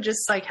also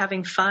just like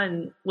having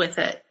fun with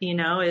it,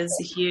 is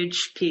a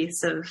huge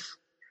piece of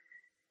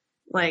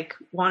like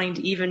wanting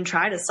to even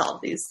try to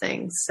solve these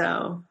things.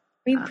 So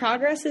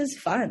progress is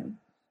fun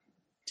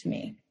to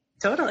me.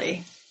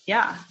 Totally.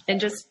 Yeah.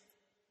 And just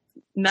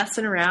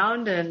messing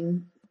around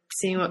and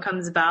seeing what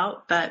comes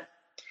about. But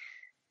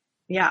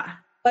yeah.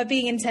 But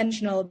being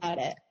intentional about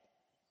it.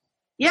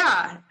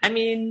 Yeah. I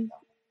mean,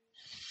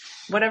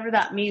 whatever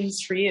that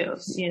means for you,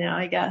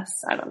 I guess.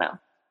 I don't know.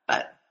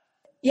 But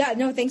yeah,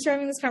 no, thanks for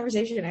having this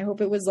conversation. I hope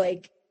it was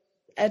like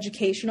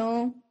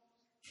educational.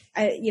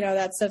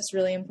 That stuff's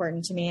really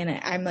important to me. And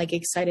I'm like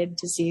excited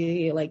to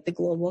see like the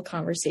global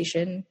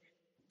conversation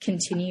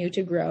continue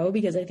to grow,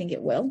 because I think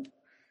it will.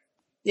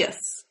 Yes.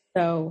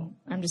 So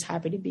I'm just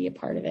happy to be a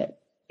part of it.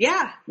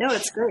 Yeah, no,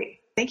 it's great.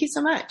 Thank you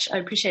so much. I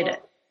appreciate it.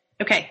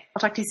 Okay. I'll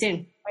talk to you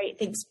soon. All right.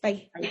 Thanks.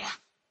 Bye. Bye.